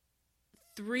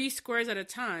 3 squares at a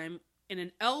time in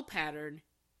an L pattern.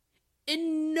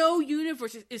 In no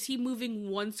universe is he moving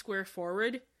 1 square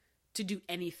forward to do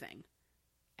anything.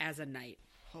 as a knight.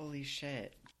 Holy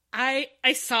shit. I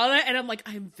saw that and I'm like,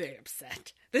 I'm very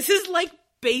upset. This is like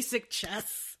basic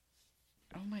chess.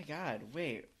 Oh my god,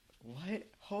 wait, what?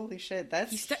 Holy shit,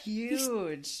 that's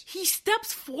huge. He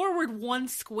steps forward 1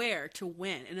 square to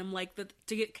win, and I'm like,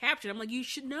 to get captured. I'm like, you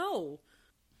should know.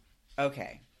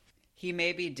 Okay, he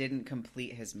maybe didn't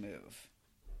complete his move.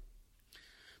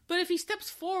 But if he steps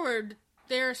forward,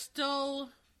 there are still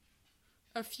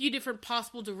a few different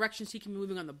possible directions he can be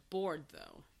moving on the board,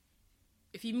 though.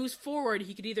 If he moves forward,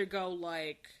 he could either go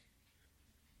like,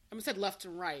 I almost said left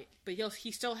and right, but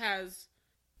he still has.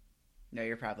 No,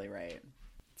 you're probably right.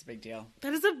 It's a big deal.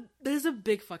 That is a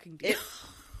big fucking deal.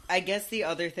 I guess the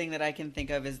other thing that I can think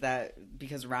of is that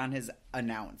because Ron has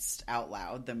announced out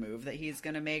loud the move that he's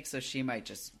going to make, so she might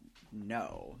just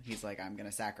know. He's like, I'm going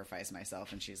to sacrifice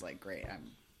myself, and she's like, great,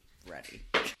 I'm ready.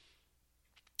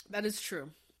 That is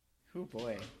true. Oh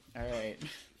boy. All right.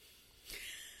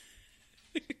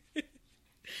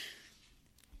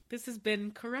 This has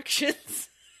been Corrections.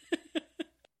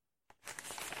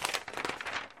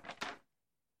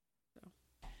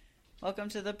 Welcome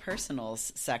to the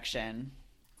personals section.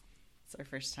 It's our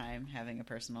first time having a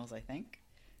personals, I think.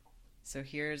 So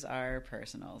here's our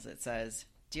personals. It says,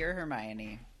 Dear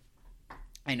Hermione,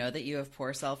 I know that you have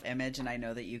poor self-image and I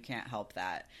know that you can't help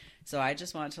that. So I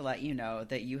just want to let you know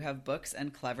that you have books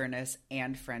and cleverness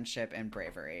and friendship and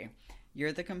bravery.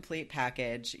 You're the complete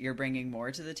package. You're bringing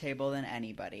more to the table than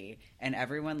anybody, and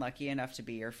everyone lucky enough to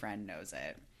be your friend knows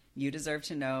it. You deserve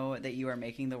to know that you are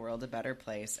making the world a better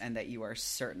place and that you are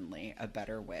certainly a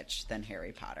better witch than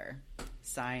Harry Potter.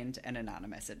 Signed, an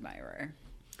anonymous admirer.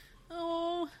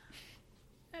 Oh,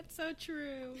 that's so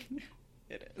true.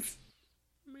 It is.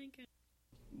 Oh my God.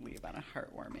 Leave on a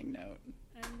heartwarming note.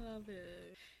 I love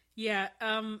it. Yeah,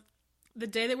 the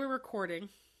day that we're recording,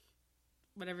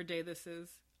 whatever day this is,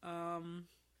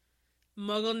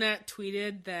 MuggleNet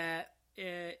tweeted that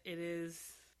it is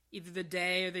either the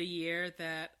day or the year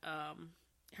that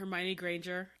Hermione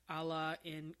Granger, a la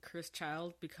in Cursed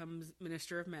Child, becomes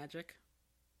Minister of Magic.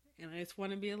 And I just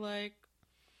want to be like,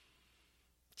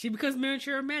 she becomes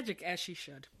Minister of Magic, as she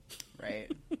should.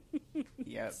 Right.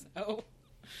 Yep. So,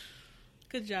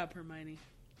 good job, Hermione.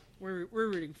 We're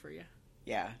rooting for you.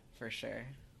 Yeah, for sure.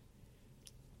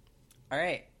 All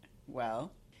right.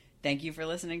 Well, thank you for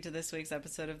listening to this week's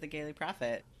episode of The Gayly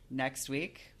Prophet. Next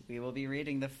week, we will be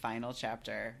reading the final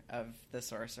chapter of The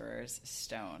Sorcerer's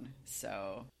Stone.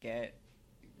 So get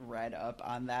read up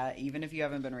on that. Even if you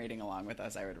haven't been reading along with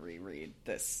us, I would reread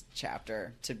this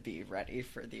chapter to be ready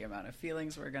for the amount of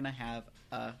feelings we're going to have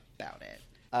about it.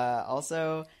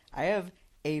 Also, I have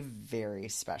a very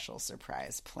special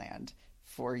surprise planned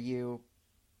for you,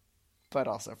 but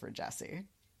also for Jesse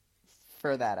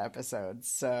for that episode.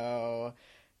 So,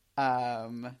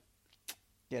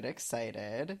 get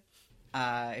excited.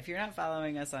 If you're not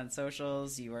following us on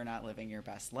socials, you are not living your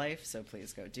best life, so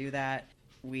please go do that.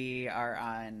 We are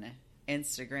on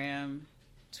Instagram,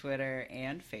 Twitter,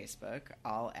 and Facebook,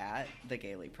 all at The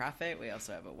Gayly Prophet. We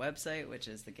also have a website, which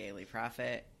is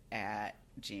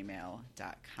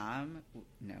thegaylyprophet@gmail.com.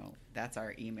 No, that's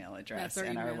our email address,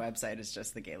 and our website is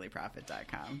just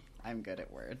thegaylyprophet.com. I'm good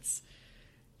at words.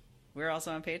 We're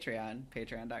also on Patreon,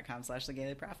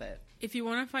 patreon.com/thegaylyprophet. If you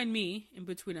want to find me in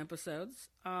between episodes,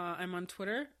 I'm on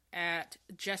Twitter at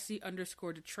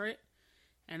Jesse_Detroit,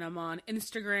 and I'm on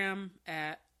Instagram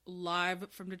at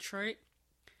Live from Detroit.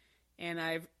 And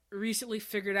I've recently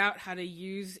figured out how to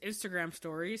use Instagram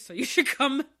stories, so you should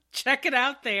come check it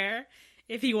out there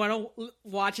if you want to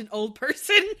watch an old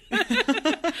person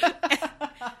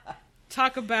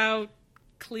talk about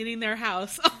cleaning their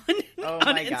house on Oh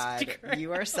on my Instagram. God.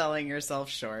 You are selling yourself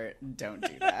short. Don't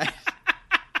do that.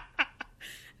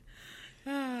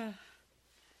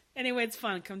 Anyway, it's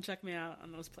fun. Come check me out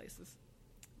on those places.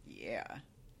 Yeah.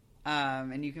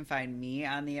 And you can find me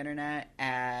on the internet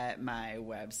at my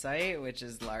website, which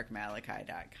is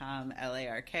larkmalaki.com,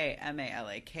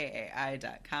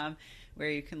 LARKMALAKAI.com, where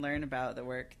you can learn about the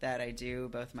work that I do,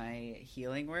 both my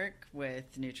healing work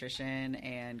with nutrition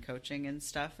and coaching and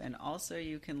stuff, and also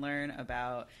you can learn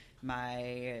about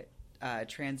my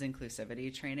trans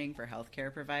inclusivity training for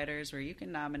healthcare providers, where you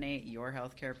can nominate your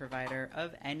healthcare provider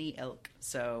of any ilk.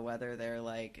 So whether they're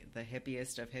like the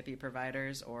hippiest of hippie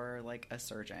providers or like a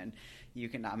surgeon, you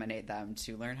can nominate them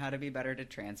to learn how to be better to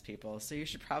trans people. So you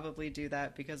should probably do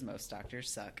that because most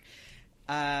doctors suck.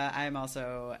 I'm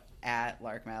also at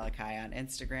Lark Malaki on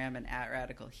Instagram and at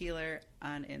Radical Healer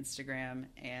on Instagram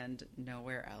and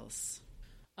nowhere else.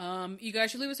 You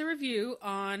guys should leave us a review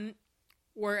on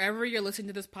wherever you're listening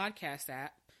to this podcast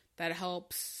at. That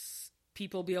helps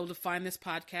people be able to find this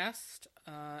podcast.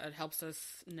 It helps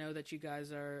us know that you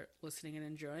guys are listening and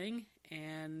enjoying,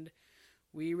 and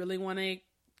we really want to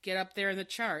get up there in the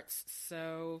charts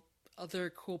so other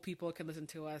cool people can listen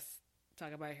to us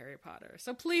talk about Harry Potter.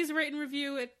 So please rate and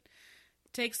review. It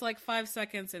takes like 5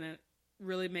 seconds, and it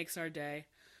really makes our day.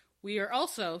 We are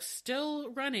also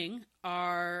still running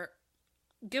our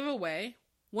giveaway.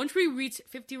 Once we reach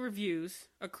 50 reviews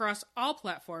across all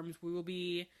platforms,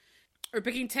 we're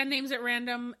picking 10 names at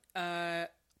random to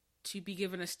be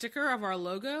given a sticker of our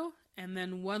logo, and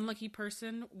then one lucky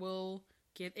person will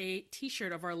get a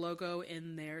t-shirt of our logo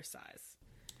in their size.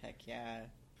 Heck yeah.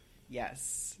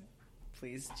 Yes.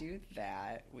 Please do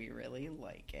that. We really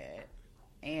like it.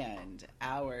 And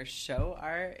our show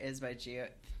art is by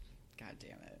God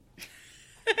damn it.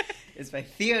 Is by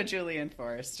Theo Julian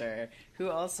Forrester, who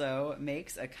also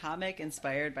makes a comic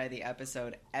inspired by the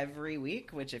episode every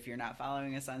week, which if you're not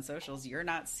following us on socials, you're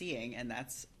not seeing, and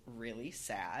that's really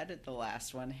sad. The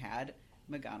last one had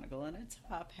McGonagall in a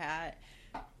top hat,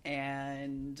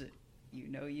 and you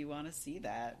know you want to see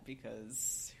that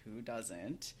because who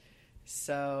doesn't?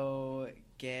 So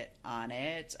get on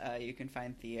it. You can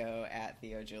find Theo at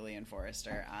Theo Julian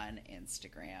Forrester on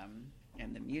Instagram.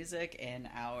 And the music in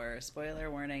our spoiler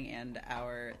warning and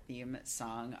our theme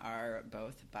song are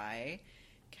both by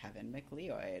Kevin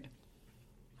MacLeod.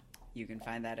 You can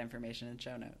find that information in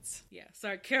show notes. Yeah,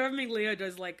 sorry. Kevin MacLeod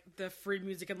does like the free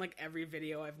music in like every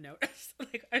video I've noticed.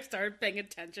 Like I started paying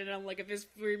attention and I'm like, if it's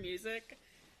free music.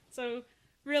 So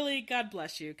really, God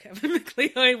bless you, Kevin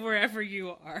MacLeod, wherever you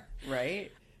are.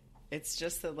 Right? It's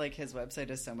just that, like, his website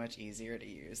is so much easier to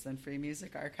use than Free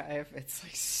Music Archive. It's,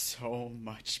 like, so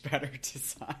much better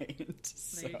designed.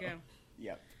 There you go.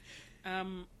 Yep.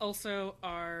 Also,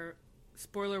 our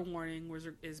spoiler warning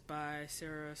is by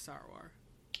Sarah Sarwar.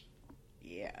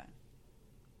 Yeah.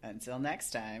 Until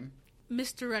next time.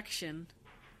 Misdirection.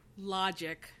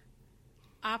 Logic.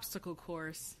 Obstacle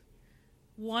course.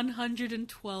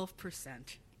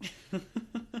 112%.